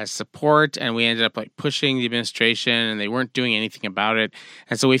support, and we ended up like pushing the administration, and they weren't doing anything about it.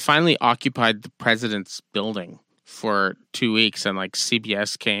 And so we finally occupied the president's building for 2 weeks, and like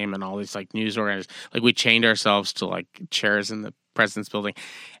CBS came and all these like news organizers, like we chained ourselves to like chairs in the president's building,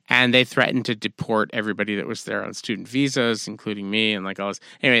 and they threatened to deport everybody that was there on student visas, including me, and like all this.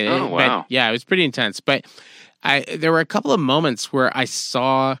 Anyway, wow. it was pretty intense. But there were a couple of moments where I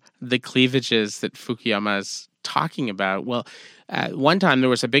saw the cleavages that Fukuyama is talking about. Well, one time there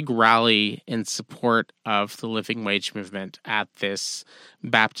was a big rally in support of the living wage movement at this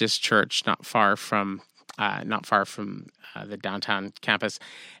Baptist church not far from the downtown campus.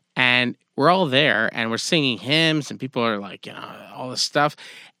 And we're all there and we're singing hymns and people are like, all this stuff.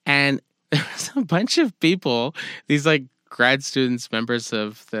 And there's a bunch of people, these like grad students, members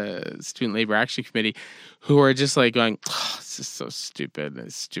of the Student Labor Action Committee, who are just like going, this is so stupid.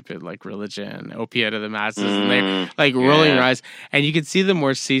 It's stupid, like religion, opiate of the masses. And they're like rolling their eyes. And you could see the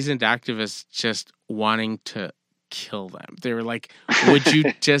more seasoned activists just wanting to kill them. They were like, would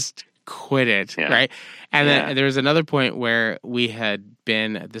you just quit it, right? And then there was another point where we had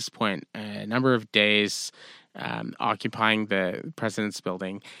been at this point a number of days occupying the president's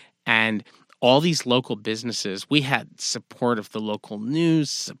building, and all these local businesses, we had support of the local news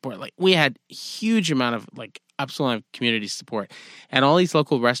support. Like we had huge amount of like absolute community support, and all these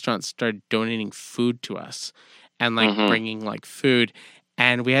local restaurants started donating food to us and like bringing like food.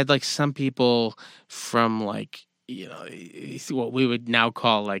 And we had like some people from like, what we would now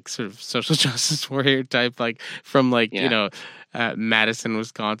call like sort of social justice warrior type, like from like, Madison,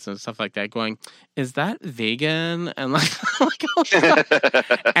 Wisconsin, stuff like that, going, is that vegan? And like,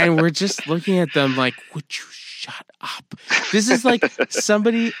 and we're just looking at them like, would you shut up? This is like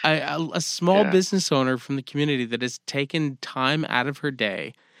somebody, a small business owner from the community that has taken time out of her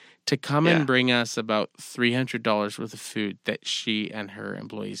day to come and bring us about $300 worth of food that she and her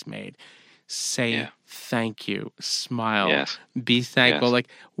employees made. Say thank you, smile, be thankful. Like,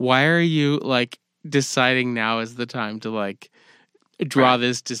 why are you like deciding now is the time to like draw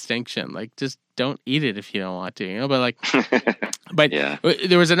this distinction? Like, just don't eat it if you don't want to, But like,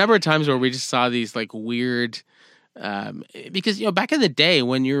 there was a number of times where we just saw these like weird, because back in the day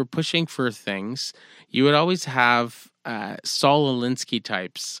when you were pushing for things, you would always have Saul Alinsky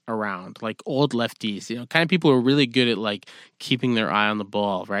types around, like old lefties, kind of people who are really good at like keeping their eye on the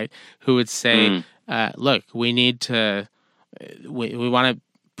ball, right? Who would say, look, we need to, we want to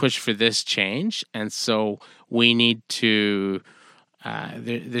push for this change. And so we need to,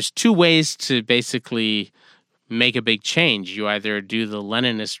 there's two ways to basically make a big change. You either do the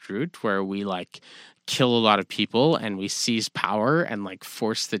Leninist route where we like kill a lot of people and we seize power and like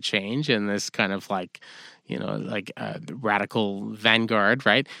force the change in this kind of like, radical vanguard,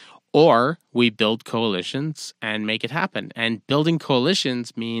 right? Or we build coalitions and make it happen. And building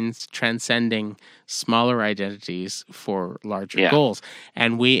coalitions means transcending smaller identities for larger goals.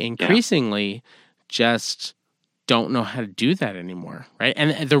 And we increasingly just don't know how to do that anymore, right?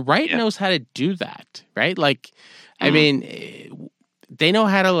 And the right knows how to do that, right? Like, I mean, they know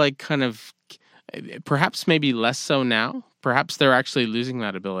how to like kind of, perhaps maybe less so now. Perhaps they're actually losing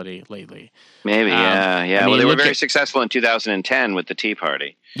that ability lately. Maybe, I mean, well, they were very successful in 2010 with the Tea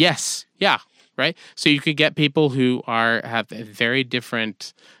Party. Yes, right. So you could get people who have very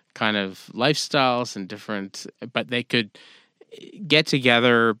different kind of lifestyles and different, but they could get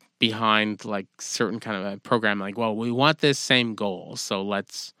together behind like certain kind of a program. Like, well, we want this same goal, so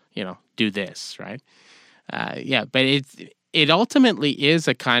let's do this, right? But it ultimately is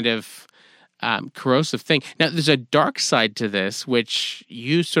a kind of corrosive thing. Now, there's a dark side to this, which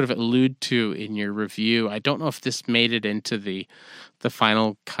you sort of allude to in your review. I don't know if this made it into the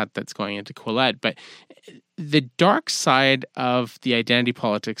final cut that's going into Quillette, but the dark side of the identity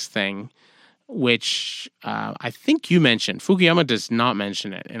politics thing, which I think you mentioned, Fukuyama does not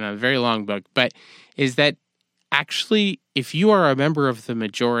mention it in a very long book, but is that actually, if you are a member of the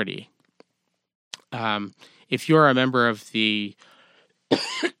majority, if you are a member of the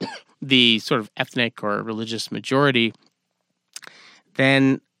the sort of ethnic or religious majority,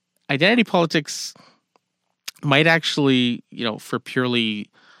 then identity politics might actually, for purely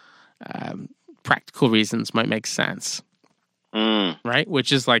practical reasons, might make sense, right?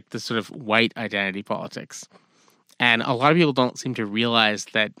 Which is like the sort of white identity politics. And a lot of people don't seem to realize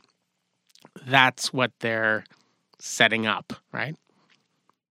that that's what they're setting up, right?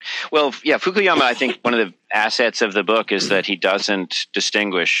 Well, Fukuyama, I think one of the assets of the book is that he doesn't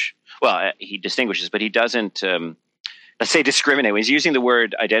distinguish. Well, he distinguishes, but he doesn't, let's say, discriminate. When he's using the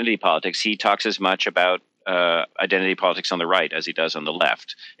word identity politics, he talks as much about identity politics on the right as he does on the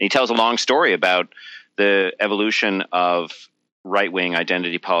left. And he tells a long story about the evolution of right-wing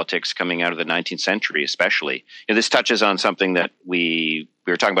identity politics coming out of the 19th century, especially. This touches on something that we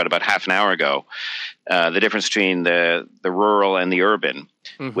were talking about half an hour ago, the difference between the rural and the urban,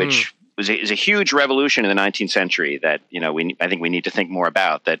 which was a huge revolution in the 19th century that I think we need to think more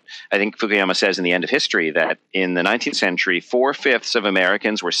about. That I think Fukuyama says in The End of History that in the 19th century, 4/5 of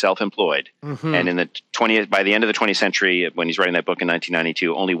Americans were self-employed, and in the 20th, by the end of the 20th century, when he's writing that book in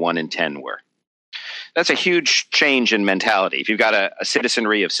 1992, only 1 in 10 were. That's a huge change in mentality. If you've got a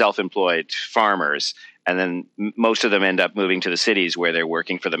citizenry of self-employed farmers, and then most of them end up moving to the cities where they're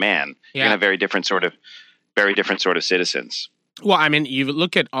working for the man, you're going to have very different sort of citizens. Well, I mean, you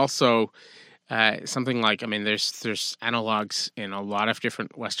look at also something like, I mean, there's analogs in a lot of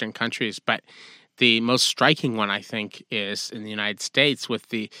different Western countries, but the most striking one, I think, is in the United States with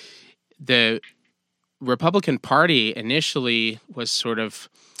the Republican Party initially was sort of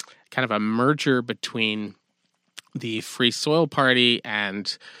kind of a merger between the Free Soil Party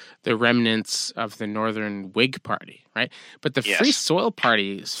and the remnants of the Northern Whig Party, right? But the Free Soil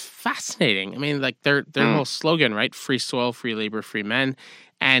Party is fascinating. I mean, like their whole slogan, right? Free soil, free labor, free men.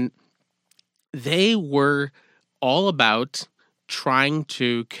 And they were all about trying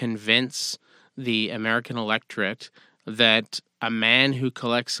to convince the American electorate that a man who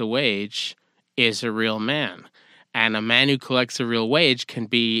collects a wage is a real man. And a man who collects a real wage can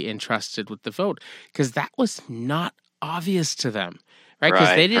be entrusted with the vote, because that was not obvious to them, right?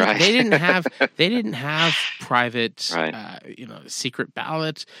 Because they didn't have private, secret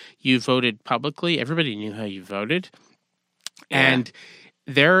ballot. You voted publicly. Everybody knew how you voted, and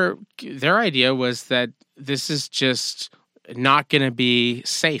their idea was that this is just not going to be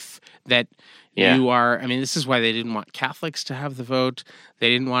safe. That you are. I mean, this is why they didn't want Catholics to have the vote. They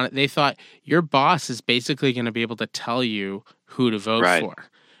didn't want it. They thought your boss is basically going to be able to tell you who to vote for,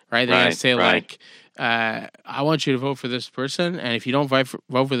 right? They're going to say like, "I want you to vote for this person, and if you don't vote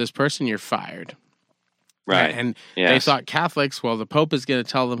for this person, you're fired." Right. And they thought Catholics, well, the Pope is going to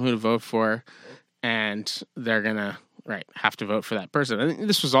tell them who to vote for, and they're going to have to vote for that person. And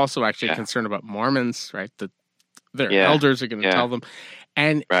this was also actually a concern about Mormons, right? That their elders are going to tell them.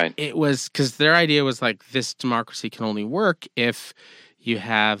 And it was because their idea was like, this democracy can only work if you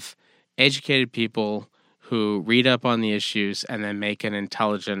have educated people who read up on the issues and then make an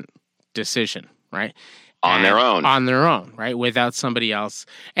intelligent decision, right? On their own, right? Without somebody else.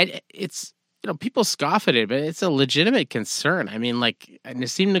 And it's, people scoff at it, but it's a legitimate concern. I mean, like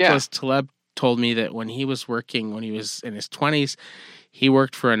Nassim Nicholas Taleb told me that when he was in his 20s, he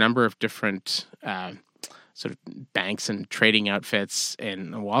worked for a number of different sort of banks and trading outfits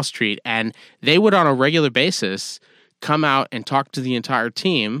in Wall Street, and they would on a regular basis come out and talk to the entire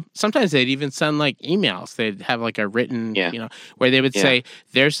team. Sometimes they'd even send like emails. They'd have like a written, where they would say,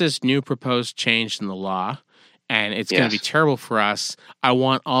 there's this new proposed change in the law and it's going to be terrible for us. I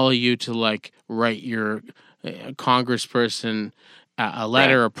want all of you to like write your congressperson a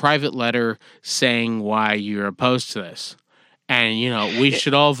letter, a private letter saying why you're opposed to this. And, we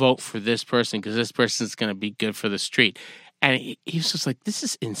should all vote for this person because this person's going to be good for the street. And he was just like, this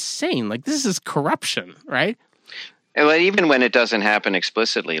is insane. Like, this is corruption, right? Well, even when it doesn't happen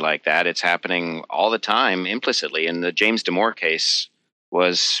explicitly like that, it's happening all the time implicitly. And the James Damore case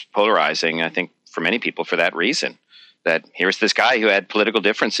was polarizing, I think, for many people for that reason. That here's this guy who had political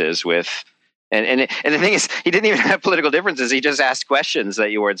differences with... And the thing is, he didn't even have political differences. He just asked questions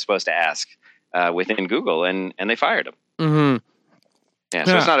that you weren't supposed to ask within Google, and they fired him. Mm-hmm. Yeah,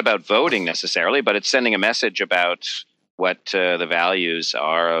 so it's not about voting necessarily, but it's sending a message about what the values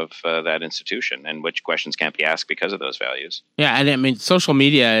are of that institution and which questions can't be asked because of those values. Yeah, and I mean, social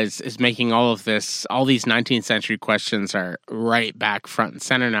media is making all of this, all these 19th century questions are right back front and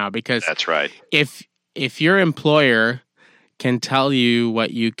center now, because that's right. If your employer can tell you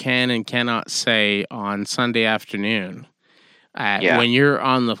what you can and cannot say on Sunday afternoon, when you're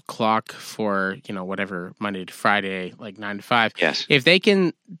on the clock for, whatever, Monday to Friday, like 9 to 5, if they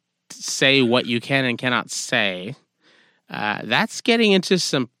can say what you can and cannot say, that's getting into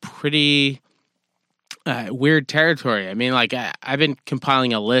some pretty weird territory. I mean, like, I've been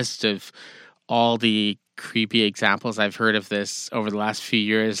compiling a list of all the creepy examples I've heard of this over the last few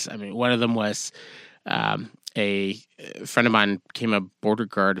years. I mean, one of them was a friend of mine became a border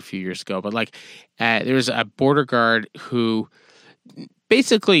guard a few years ago, but like there was a border guard who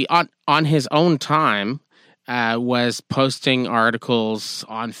basically on his own time was posting articles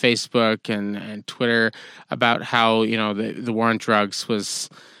on Facebook and Twitter about how, the war on drugs was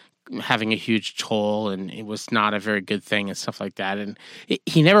having a huge toll and it was not a very good thing and stuff like that. And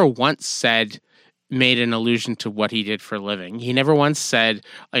he never once made an allusion to what he did for a living. He never once said,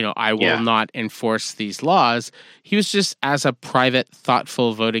 I will not enforce these laws. He was just, as a private,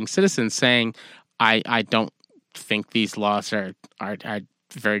 thoughtful voting citizen, saying, I don't think these laws are a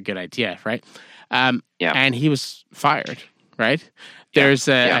very good idea, right? And he was fired, right? There's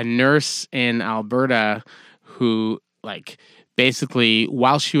a nurse in Alberta who, like, basically,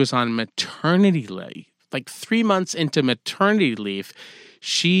 while she was on maternity leave, like 3 months into maternity leave,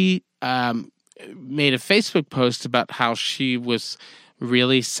 she made a Facebook post about how she was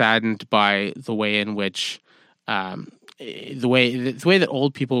really saddened by the way in which the way that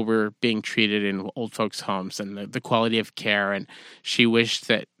old people were being treated in old folks' homes, and the quality of care, and she wished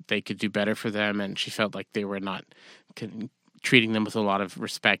that they could do better for them, and she felt like they were not treating them with a lot of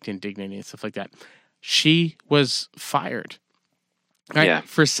respect and dignity and stuff like that. She was fired, right,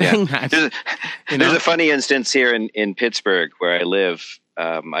 for saying that. There's a funny instance here in Pittsburgh where I live.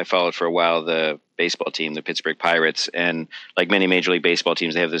 I followed for a while the baseball team, the Pittsburgh Pirates, and like many Major League Baseball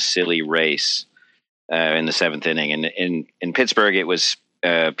teams, they have this silly race in the seventh inning. And in Pittsburgh, it was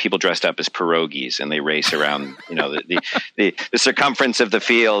people dressed up as pierogies, and they race around, the circumference of the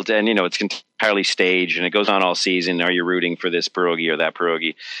field, and it's entirely staged, and it goes on all season. Are you rooting for this pierogi or that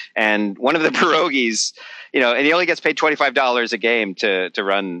pierogi? And one of the pierogies, and he only gets paid $25 a game to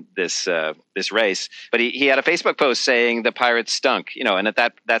run this race. But he had a Facebook post saying the Pirates stunk, and at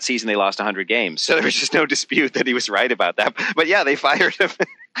that season they lost 100 games. So there was just no dispute that he was right about that. But yeah, they fired him.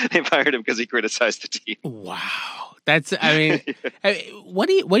 They fired him because he criticized the team. Wow. That's, what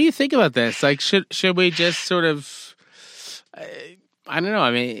do you think about this? Like, should we just sort of, I don't know.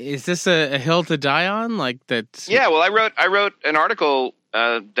 I mean, is this a hill to die on? Like that? Yeah. Well, I wrote an article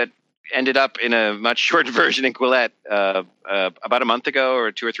that ended up in a much shortened version in Quillette about a month ago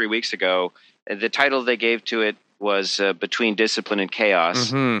or 2 or 3 weeks ago. The title they gave to it was Between Discipline and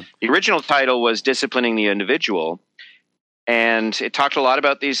Chaos. Mm-hmm. The original title was Disciplining the Individual. And it talked a lot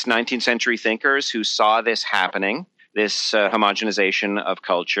about these 19th century thinkers who saw this happening, this homogenization of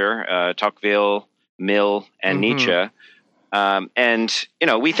culture, Tocqueville, Mill, and Nietzsche. And,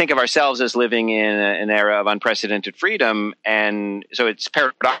 we think of ourselves as living in an era of unprecedented freedom. And so it's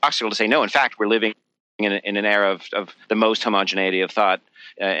paradoxical to say, no, in fact, we're living in an era of the most homogeneity of thought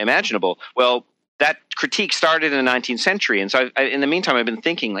imaginable. Well, that critique started in the 19th century. And so in the meantime, I've been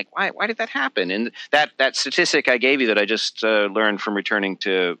thinking, like, why did that happen? And that statistic I gave you that I just learned from returning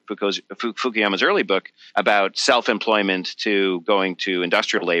to Fukuyama's early book about self-employment to going to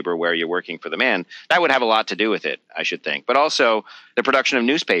industrial labor where you're working for the man, that would have a lot to do with it, I should think. But also the production of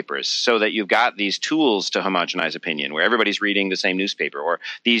newspapers, so that you've got these tools to homogenize opinion where everybody's reading the same newspaper, or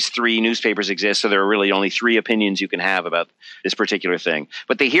these 3 newspapers exist, so there are really only 3 opinions you can have about this particular thing.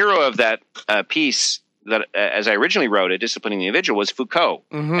 But the hero of that piece that, as I originally wrote it, Disciplining the Individual, was Foucault.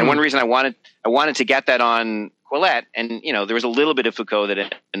 Mm-hmm. And one reason I wanted to get that on Quillette, and there was a little bit of Foucault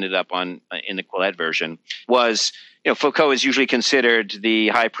that ended up in the Quillette version, was Foucault is usually considered the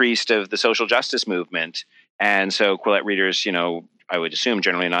high priest of the social justice movement, and so Quillette readers, I would assume,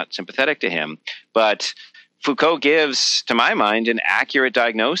 generally not sympathetic to him. But Foucault gives, to my mind, an accurate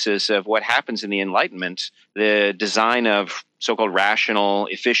diagnosis of what happens in the Enlightenment, the design of so-called rational,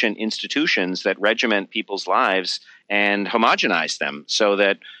 efficient institutions that regiment people's lives and homogenize them so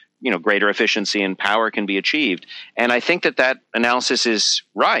that greater efficiency and power can be achieved. And I think that analysis is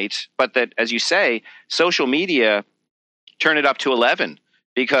right, but that, as you say, social media turn it up to 11,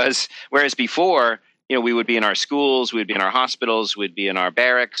 because whereas before, we would be in our schools, we'd be in our hospitals, we'd be in our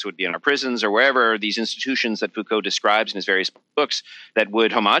barracks, we'd be in our prisons, or wherever, these institutions that Foucault describes in his various books that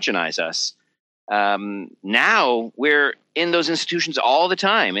would homogenize us. Now we're in those institutions all the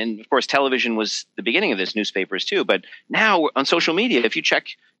time. And of course, television was the beginning of this, newspapers too. But now on social media, if you check,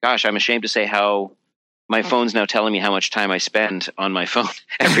 gosh, I'm ashamed to say how my phone's now telling me how much time I spend on my phone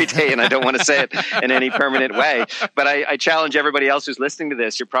every day, and I don't want to say it in any permanent way. But I challenge everybody else who's listening to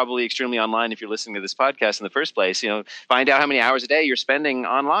this. You're probably extremely online if you're listening to this podcast in the first place. Find out how many hours a day you're spending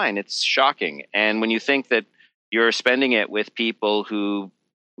online. It's shocking. And when you think that you're spending it with people who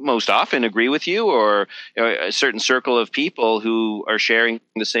most often agree with you, or a certain circle of people who are sharing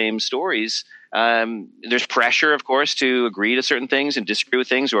the same stories, there's pressure, of course, to agree to certain things and disagree with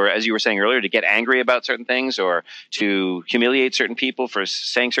things, or, as you were saying earlier, to get angry about certain things, or to humiliate certain people for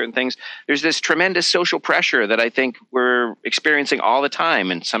saying certain things. There's this tremendous social pressure that I think we're experiencing all the time,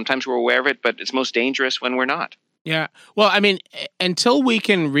 and sometimes we're aware of it, but it's most dangerous when we're not. Yeah. Well, I mean, until we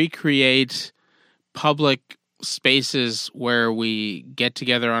can recreate public spaces where we get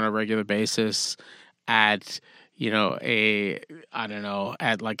together on a regular basis at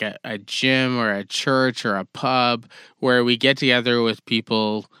at like a gym or a church or a pub, where we get together with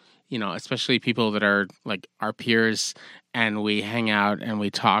people, especially people that are like our peers, and we hang out and we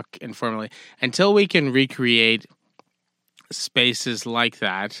talk informally. Until we can recreate spaces like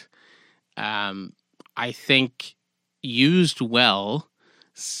that, I think used well,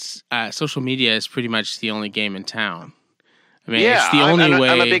 social media is pretty much the only game in town. I mean, it's the only way.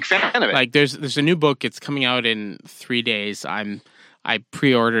 I'm a big fan of it. Like, there's a new book. It's coming out in 3 days. I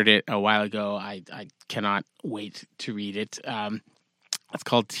pre-ordered it a while ago. I cannot wait to read it. It's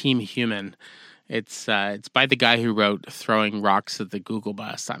called Team Human. It's by the guy who wrote Throwing Rocks at the Google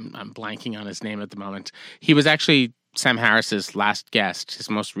Bus. I'm blanking on his name at the moment. He was actually Sam Harris's last guest, his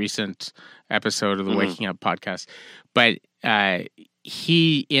most recent episode of the Waking Up podcast. But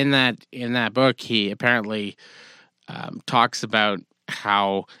he in that book, he apparently talks about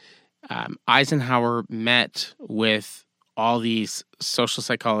how Eisenhower met with all these social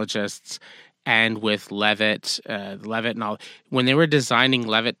psychologists and with Levitt and all. When they were designing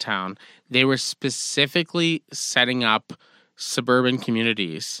Levittown, they were specifically setting up suburban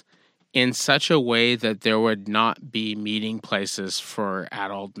communities in such a way that there would not be meeting places for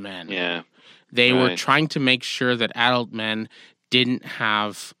adult men. Yeah. They were trying to make sure that adult men didn't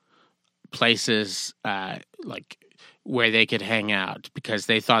have places like where they could hang out, because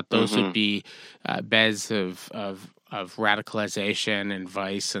they thought those would be beds of radicalization and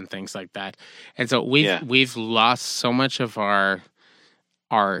vice and things like that. And so we've lost so much of our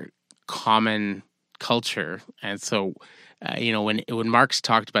common culture. And so when Marx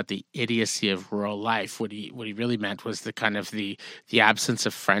talked about the idiocy of rural life, what he really meant was the kind of the absence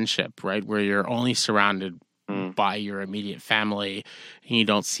of friendship, right? Where you're only surrounded by your immediate family and you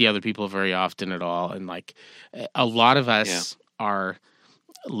don't see other people very often at all. And like a lot of us are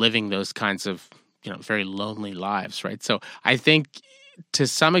living those kinds of, very lonely lives, right? So I think to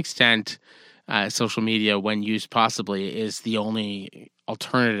some extent, social media, when used possibly, is the only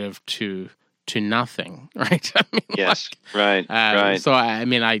alternative to nothing, right? I mean, yes, right. So I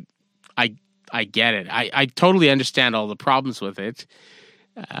mean, I get it. I totally understand all the problems with it,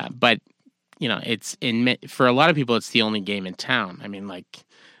 but it's for a lot of people, it's the only game in town. I mean, like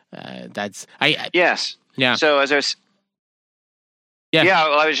yes, yeah. So as I was. Yeah,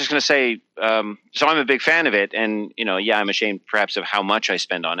 well, I was just going to say, so I'm a big fan of it, and I'm ashamed perhaps of how much I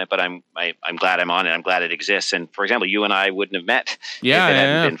spend on it, but I'm glad I'm on it. I'm glad it exists. And for example, you and I wouldn't have met if it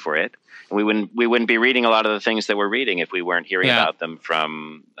hadn't been for it. And we wouldn't be reading a lot of the things that we're reading if we weren't hearing about them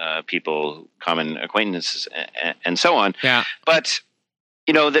from people, common acquaintances, and so on. Yeah. But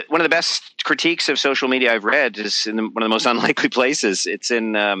one of the best critiques of social media I've read is in one of the most unlikely places. It's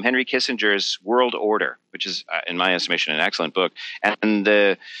in Henry Kissinger's World Order, which is, in my estimation, an excellent book. And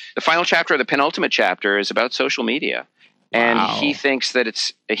the final chapter, the penultimate chapter, is about social media. And he thinks that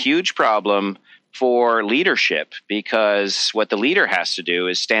it's a huge problem for leadership, because what the leader has to do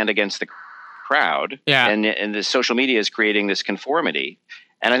is stand against the crowd. Yeah. And the social media is creating this conformity.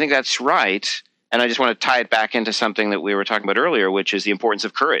 And I think that's right. And I just want to tie it back into something that we were talking about earlier, which is the importance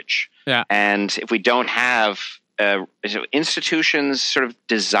of courage. Yeah. And if we don't have institutions sort of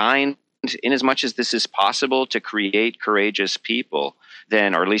designed in as much as this is possible to create courageous people,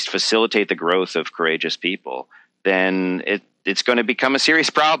 then, or at least facilitate the growth of courageous people, then it's going to become a serious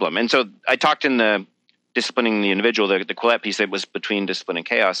problem. And so I talked in the Disciplining the Individual, the Quillette piece that was between Discipline and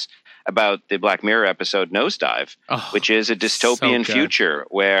Chaos, about the Black Mirror episode Nosedive, which is a dystopian future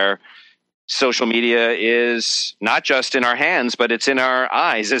where social media is not just in our hands, but it's in our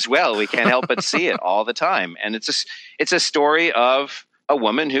eyes as well. We can't help but see it all the time. And it's a story of a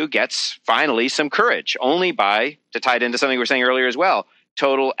woman who gets finally some courage, only by, to tie it into something we were saying earlier as well,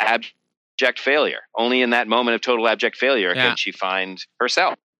 total abject failure. Only in that moment of total abject failure can she find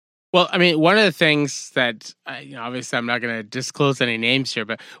herself. Well, I mean, one of the things that, obviously I'm not going to disclose any names here,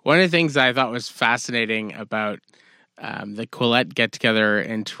 but one of the things I thought was fascinating about the Quillette get-together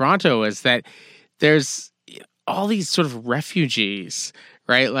in Toronto is that there's all these sort of refugees,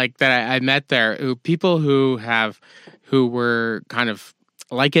 right? Like that I met there, people who were kind of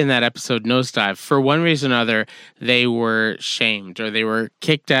like in that episode Nosedive, for one reason or another, they were shamed or they were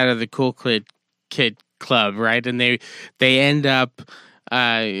kicked out of the Cool Kid Club, right? And they end up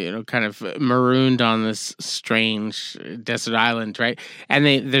kind of marooned on this strange desert island, right? And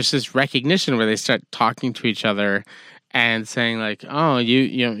there's this recognition where they start talking to each other and saying like, "Oh,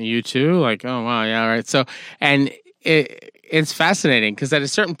 you too?" Like, "Oh, wow, yeah, all right." So, and it's fascinating because at a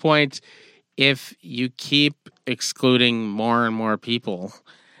certain point, if you keep excluding more and more people,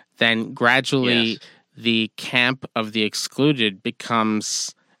 then gradually the camp of the excluded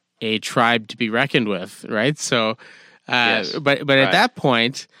becomes a tribe to be reckoned with, right? So, but at that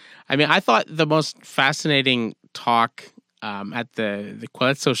point, I mean, I thought the most fascinating talk at the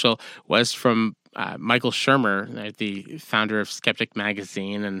Quillette Social was from Michael Shermer, the founder of Skeptic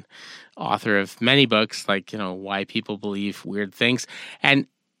Magazine and author of many books, like Why People Believe Weird Things. And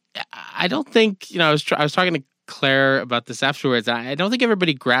I don't think I was talking to Claire about this afterwards. I don't think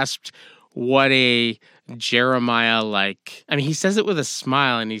everybody grasped what a Jeremiah like. I mean, he says it with a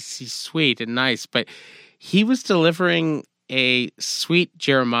smile, and he's sweet and nice, but he was delivering a sweet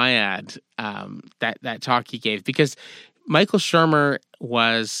Jeremiad, that talk he gave, because Michael Shermer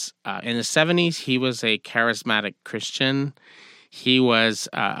was in the 70s. He was a charismatic Christian. He was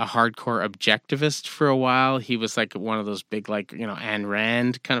a hardcore objectivist for a while. He was like one of those big, like, Ayn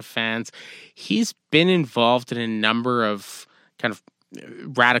Rand kind of fans. He's been involved in a number of kind of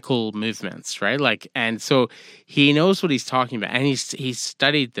radical movements, right? Like, and so he knows what he's talking about, and he's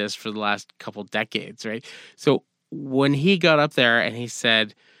studied this for the last couple decades, right? So when he got up there and he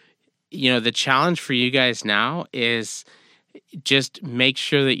said, the challenge for you guys now is just make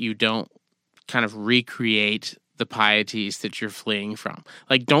sure that you don't kind of recreate the pieties that you're fleeing from.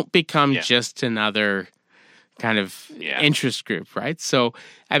 Like, don't become just another kind of interest group, right? So,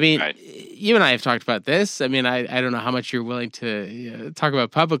 I mean, you and I have talked about this. I mean, I don't know how much you're willing to talk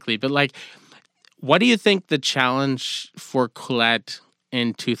about publicly, but like, what do you think the challenge for Colette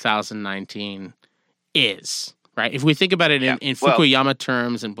in 2019 is, right? If we think about it in Fukuyama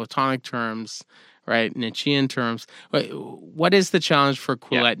terms and Platonic terms, right, Nietzschean terms, what is the challenge for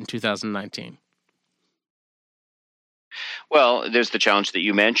Colette in 2019? Well, there's the challenge that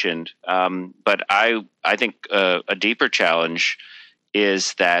you mentioned, but I think a deeper challenge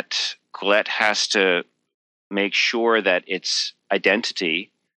is that Colette has to make sure that its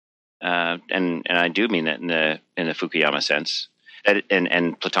identity, and I do mean that in the Fukuyama sense,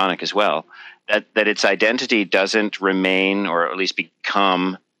 and Platonic as well, that its identity doesn't remain, or at least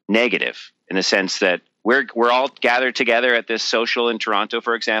become, negative, in the sense that we're all gathered together at this social in Toronto,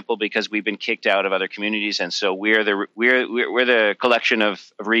 for example, because we've been kicked out of other communities, and so we're the collection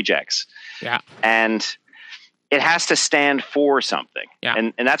of rejects. Yeah, and it has to stand for something. Yeah,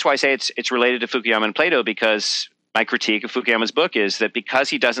 and that's why I say it's related to Fukuyama and Plato, because my critique of Fukuyama's book is that because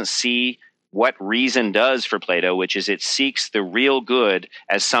he doesn't see what reason does for Plato, which is it seeks the real good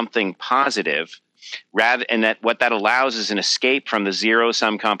as something positive, and that what that allows is an escape from the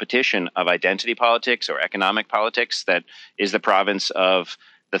zero-sum competition of identity politics or economic politics that is the province of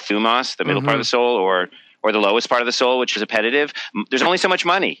the thumos, the middle part of the soul, or the lowest part of the soul, which is appetitive. There's only so much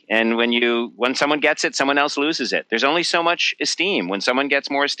money, and when someone gets it, someone else loses it. There's only so much esteem. When someone gets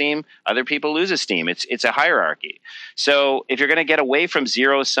more esteem, other people lose esteem. It's a hierarchy. So if you're going to get away from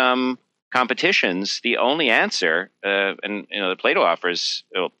zero-sum competitions, the only answer, and Plato offers,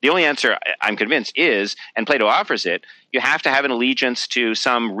 the only answer I'm convinced is, and Plato offers it, you have to have an allegiance to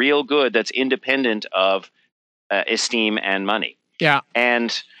some real good that's independent of esteem and money. Yeah,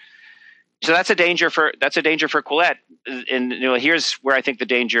 and so that's a danger for Colette. And here's where I think the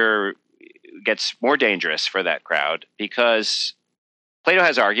danger gets more dangerous for that crowd, because Plato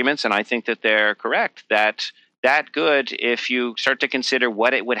has arguments, and I think that they're correct, that good, if you start to consider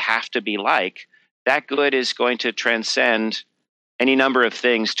what it would have to be like, that good is going to transcend any number of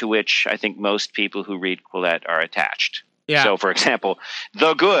things to which I think most people who read Colette are attached. Yeah. So, for example,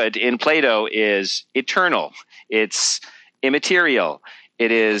 the good in Plato is eternal. It's immaterial.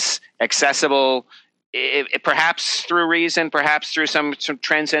 It is accessible, perhaps through reason, perhaps through some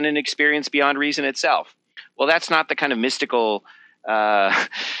transcendent experience beyond reason itself. Well, that's not the kind of mystical,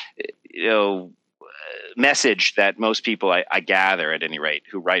 message that most people, I gather at any rate,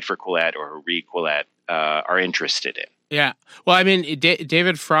 who write for Colette or who read Colette are interested in. Yeah. Well, I mean,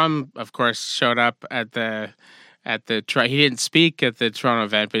 David Frum, of course, showed up at the he didn't speak at the Toronto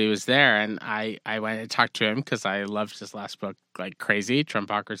event, but he was there, and I went and talked to him because I loved his last book like crazy,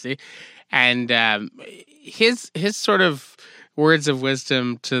 Trumpocracy, and his sort of words of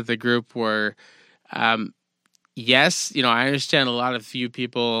wisdom to the group were, yes, I understand a lot of you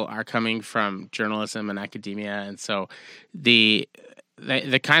people are coming from journalism and academia, and so the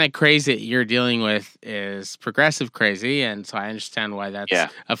kind of crazy that you're dealing with is progressive crazy, and so I understand why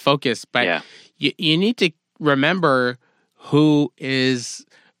that's a focus. But you need to remember who is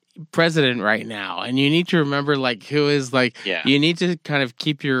president right now, and you need to remember who is you need to kind of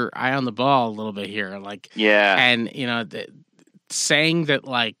keep your eye on the ball a little bit here, and saying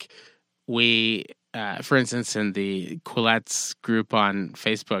that we. For instance, in the Colette's group on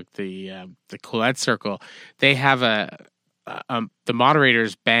Facebook, the Colette Circle, they have the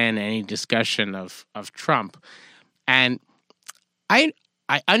moderators ban any discussion of Trump, and I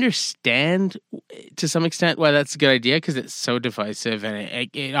understand to some extent why that's a good idea, because it's so divisive, and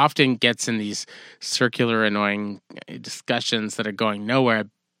it often gets in these circular, annoying discussions that are going nowhere.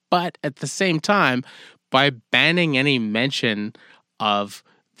 But at the same time, by banning any mention of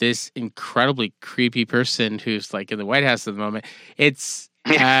this incredibly creepy person who's in the White House at the moment, it's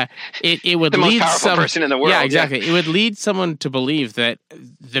it would the most lead powerful person in the world. Yeah, exactly. It would lead someone to believe that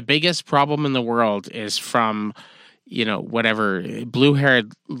the biggest problem in the world is from, whatever,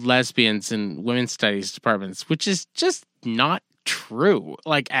 blue-haired lesbians in women's studies departments, which is just not true,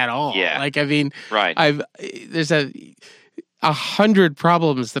 at all. Yeah. I mean, right. There's 100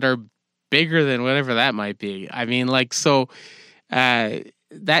 problems that are bigger than whatever that might be. I mean, so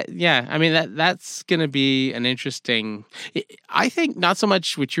that's going to be an interesting. I think not so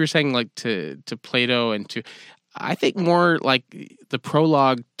much what you were saying, to Plato and to. I think more like the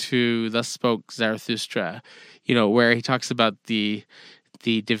prologue to Thus Spoke Zarathustra, where he talks about the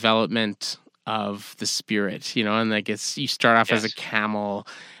development of the spirit, and you start off as a camel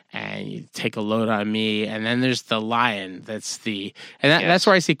and you take a load on me, and then there's the lion. That's that's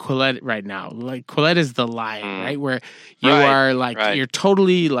where I see Quillette right now. Quillette is the lion, right? Where you are you're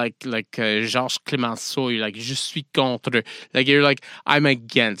totally like Georges Clemenceau. You're like, je suis contre. You're like, I'm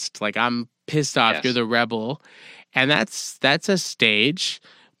against. I'm pissed off. Yes. You're the rebel, and that's a stage,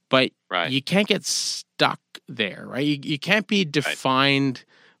 but you can't get stuck there, right? You can't be defined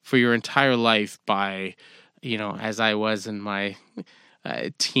for your entire life by, as I was in my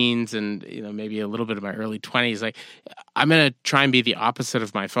teens and maybe a little bit of my early 20s. I'm gonna try and be the opposite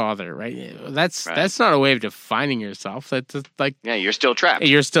of my father, right? That's not a way of defining yourself. That's you're still trapped.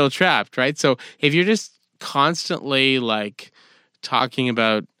 You're still trapped, right? So if you're just constantly talking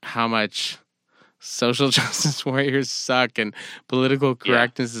about how much social justice warriors suck and political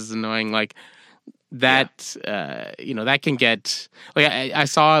correctness is annoying, that that can get I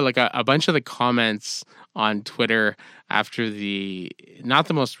saw a bunch of the comments on Twitter after not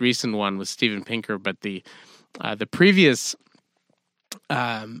the most recent one with Steven Pinker, but the previous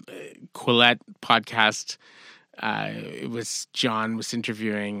Quillette podcast. It was John was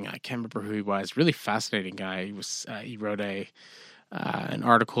interviewing. I can't remember who he was. Really fascinating guy. He wrote an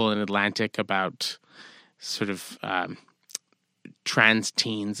article in Atlantic about sort of trans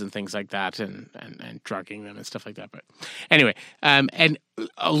teens and things like that, and drugging them and stuff like that. But anyway, and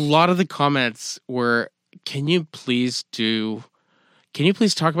a lot of the comments were, can you please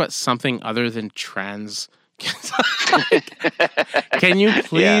talk about something other than trans? Can you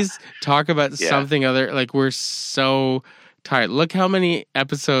please talk about something other? We're so tired. Look how many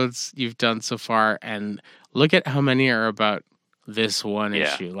episodes you've done so far, and look at how many are about this one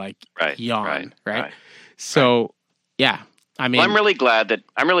issue. Yawn, right? So, I mean, I'm really glad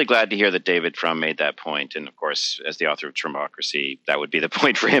to hear that David Frum made that point, and of course, as the author of Democracy, that would be the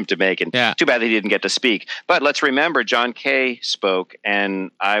point for him to make. And too bad that he didn't get to speak. But let's remember, John Kay spoke,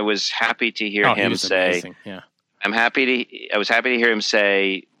 and I was happy to hear him say, amazing. "Yeah, I was happy to hear him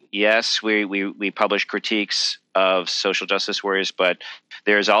say, yes, we publish critiques of social justice warriors, but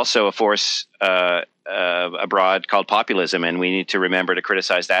there's also a force abroad called populism, and we need to remember to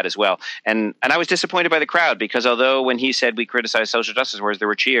criticize that as well." And I was disappointed by the crowd, because although when he said we criticize social justice warriors, there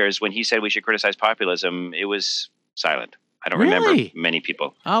were cheers. When he said we should criticize populism, it was silent. I don't remember many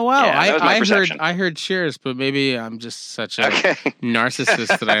people. Oh wow! Yeah, that was my perception. I heard cheers, but maybe I'm just such a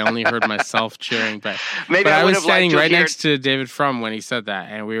narcissist that I only heard myself cheering. But I was standing right next to David Frum when he said that,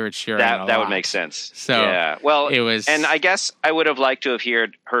 and we were cheering. That would make sense. So it was, and I guess I would have liked to have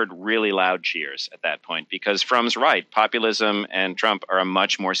heard really loud cheers at that point, because Frum's right. Populism and Trump are a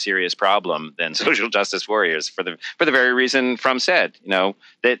much more serious problem than social justice warriors, for the very reason Frum said.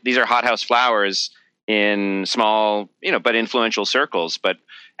 That these are hothouse flowers in small, but influential circles. But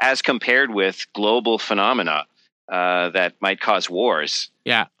as compared with global phenomena that might cause wars,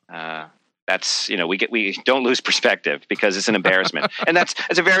 that's we don't lose perspective, because it's an embarrassment, and that's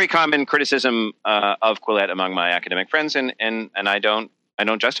a very common criticism of Quillette among my academic friends, and I don't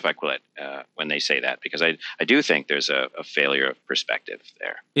justify Quillette when they say that, because I do think there's a failure of perspective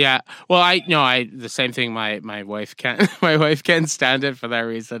there. Yeah. Well, the same thing. My wife can't stand it for that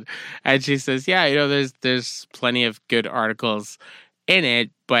reason, and she says, there's plenty of good articles in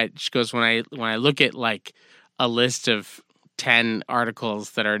it, but she goes, when I look at a list of 10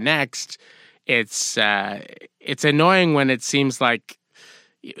 articles that are next, it's annoying when it seems like.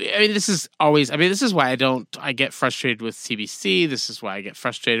 This is why I get frustrated with CBC. This is why I get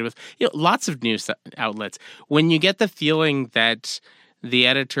frustrated with lots of news outlets. When you get the feeling that the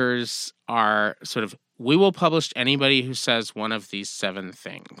editors are sort of, we will publish anybody who says one of these 7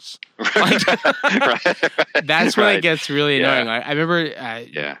 things. That's when it gets really annoying. I remember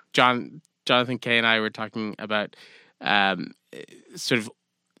Jonathan Kay and I were talking about sort of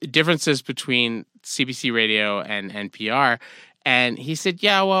differences between CBC Radio and NPR. And he said,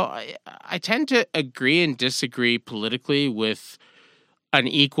 I tend to agree and disagree politically with an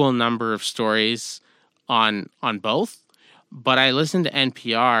equal number of stories on both. but I listen to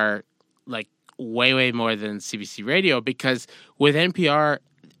NPR like way, way more than CBC Radio because with NPR,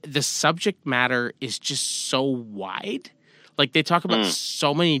 the subject matter is just so wide. Like they talk about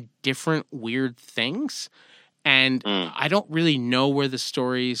so many different weird things, and I don't really know where the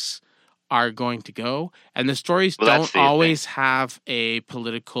stories are going to go. And the stories don't always have a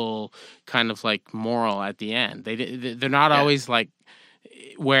political kind of like moral at the end. They're not always like,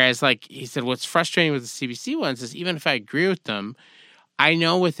 whereas like he said, what's frustrating with the CBC ones is even if I agree with them, I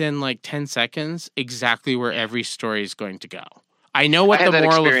know within like 10 seconds exactly where every story is going to go. I know what the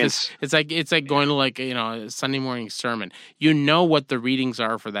moral of this. It's like going to like a Sunday morning sermon. You know what the readings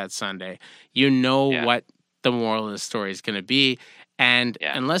are for that Sunday. You know what the moral of the story is going to be, and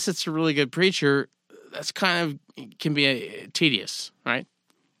unless it's a really good preacher, that's kind of can be tedious, right?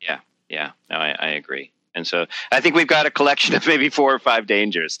 Yeah. No, I agree. And so I think we've got a collection of maybe 4 or 5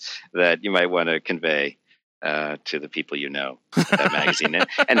 dangers that you might want to convey to the people you know that magazine.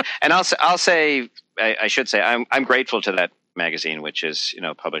 and I'll say I should say I'm grateful to that magazine, which is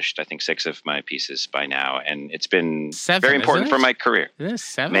published I think 6 of my pieces by now, and it's been 7, very important for my career. It is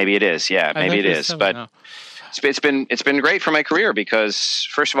 7? Maybe it is. Yeah, maybe it is. 7, but no. It's been great for my career because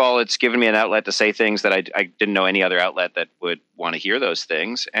first of all, it's given me an outlet to say things that I didn't know any other outlet that would want to hear those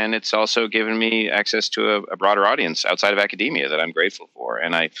things, and it's also given me access to a broader audience outside of academia that I'm grateful for,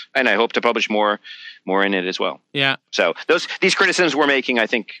 and I hope to publish more in it as well. Yeah. So these criticisms we're making, I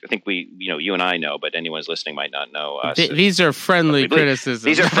think we you and I know, but anyone who's listening might not know us. These are friendly criticisms.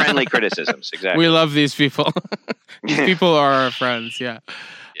 These are friendly criticisms. Exactly. We love these people. These people are our friends. Yeah.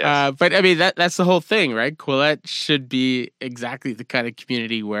 Yes. But I mean, that's the whole thing, right? Quillette should be exactly the kind of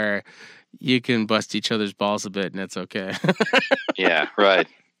community where you can bust each other's balls a bit, and it's okay. Yeah. Right.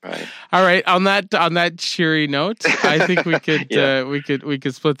 All right. On that cheery note, I think we could we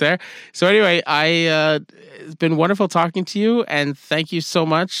could split there. So anyway, it's been wonderful talking to you, and thank you so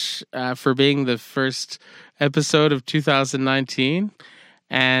much for being the first episode of 2019.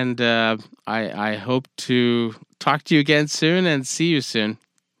 And I hope to talk to you again soon and see you soon.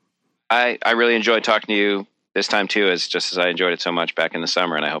 I really enjoyed talking to you this time too, just as I enjoyed it so much back in the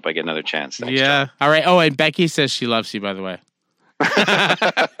summer, and I hope I get another chance. Thanks, John. All right. Oh, and Becky says she loves you, by the way.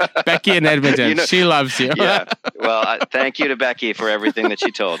 Becky in Edmonton, she loves you. Yeah. Well, thank you to Becky for everything that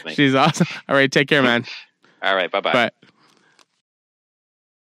she told me. She's awesome. All right. Take care, man. All right. Bye-bye. Bye.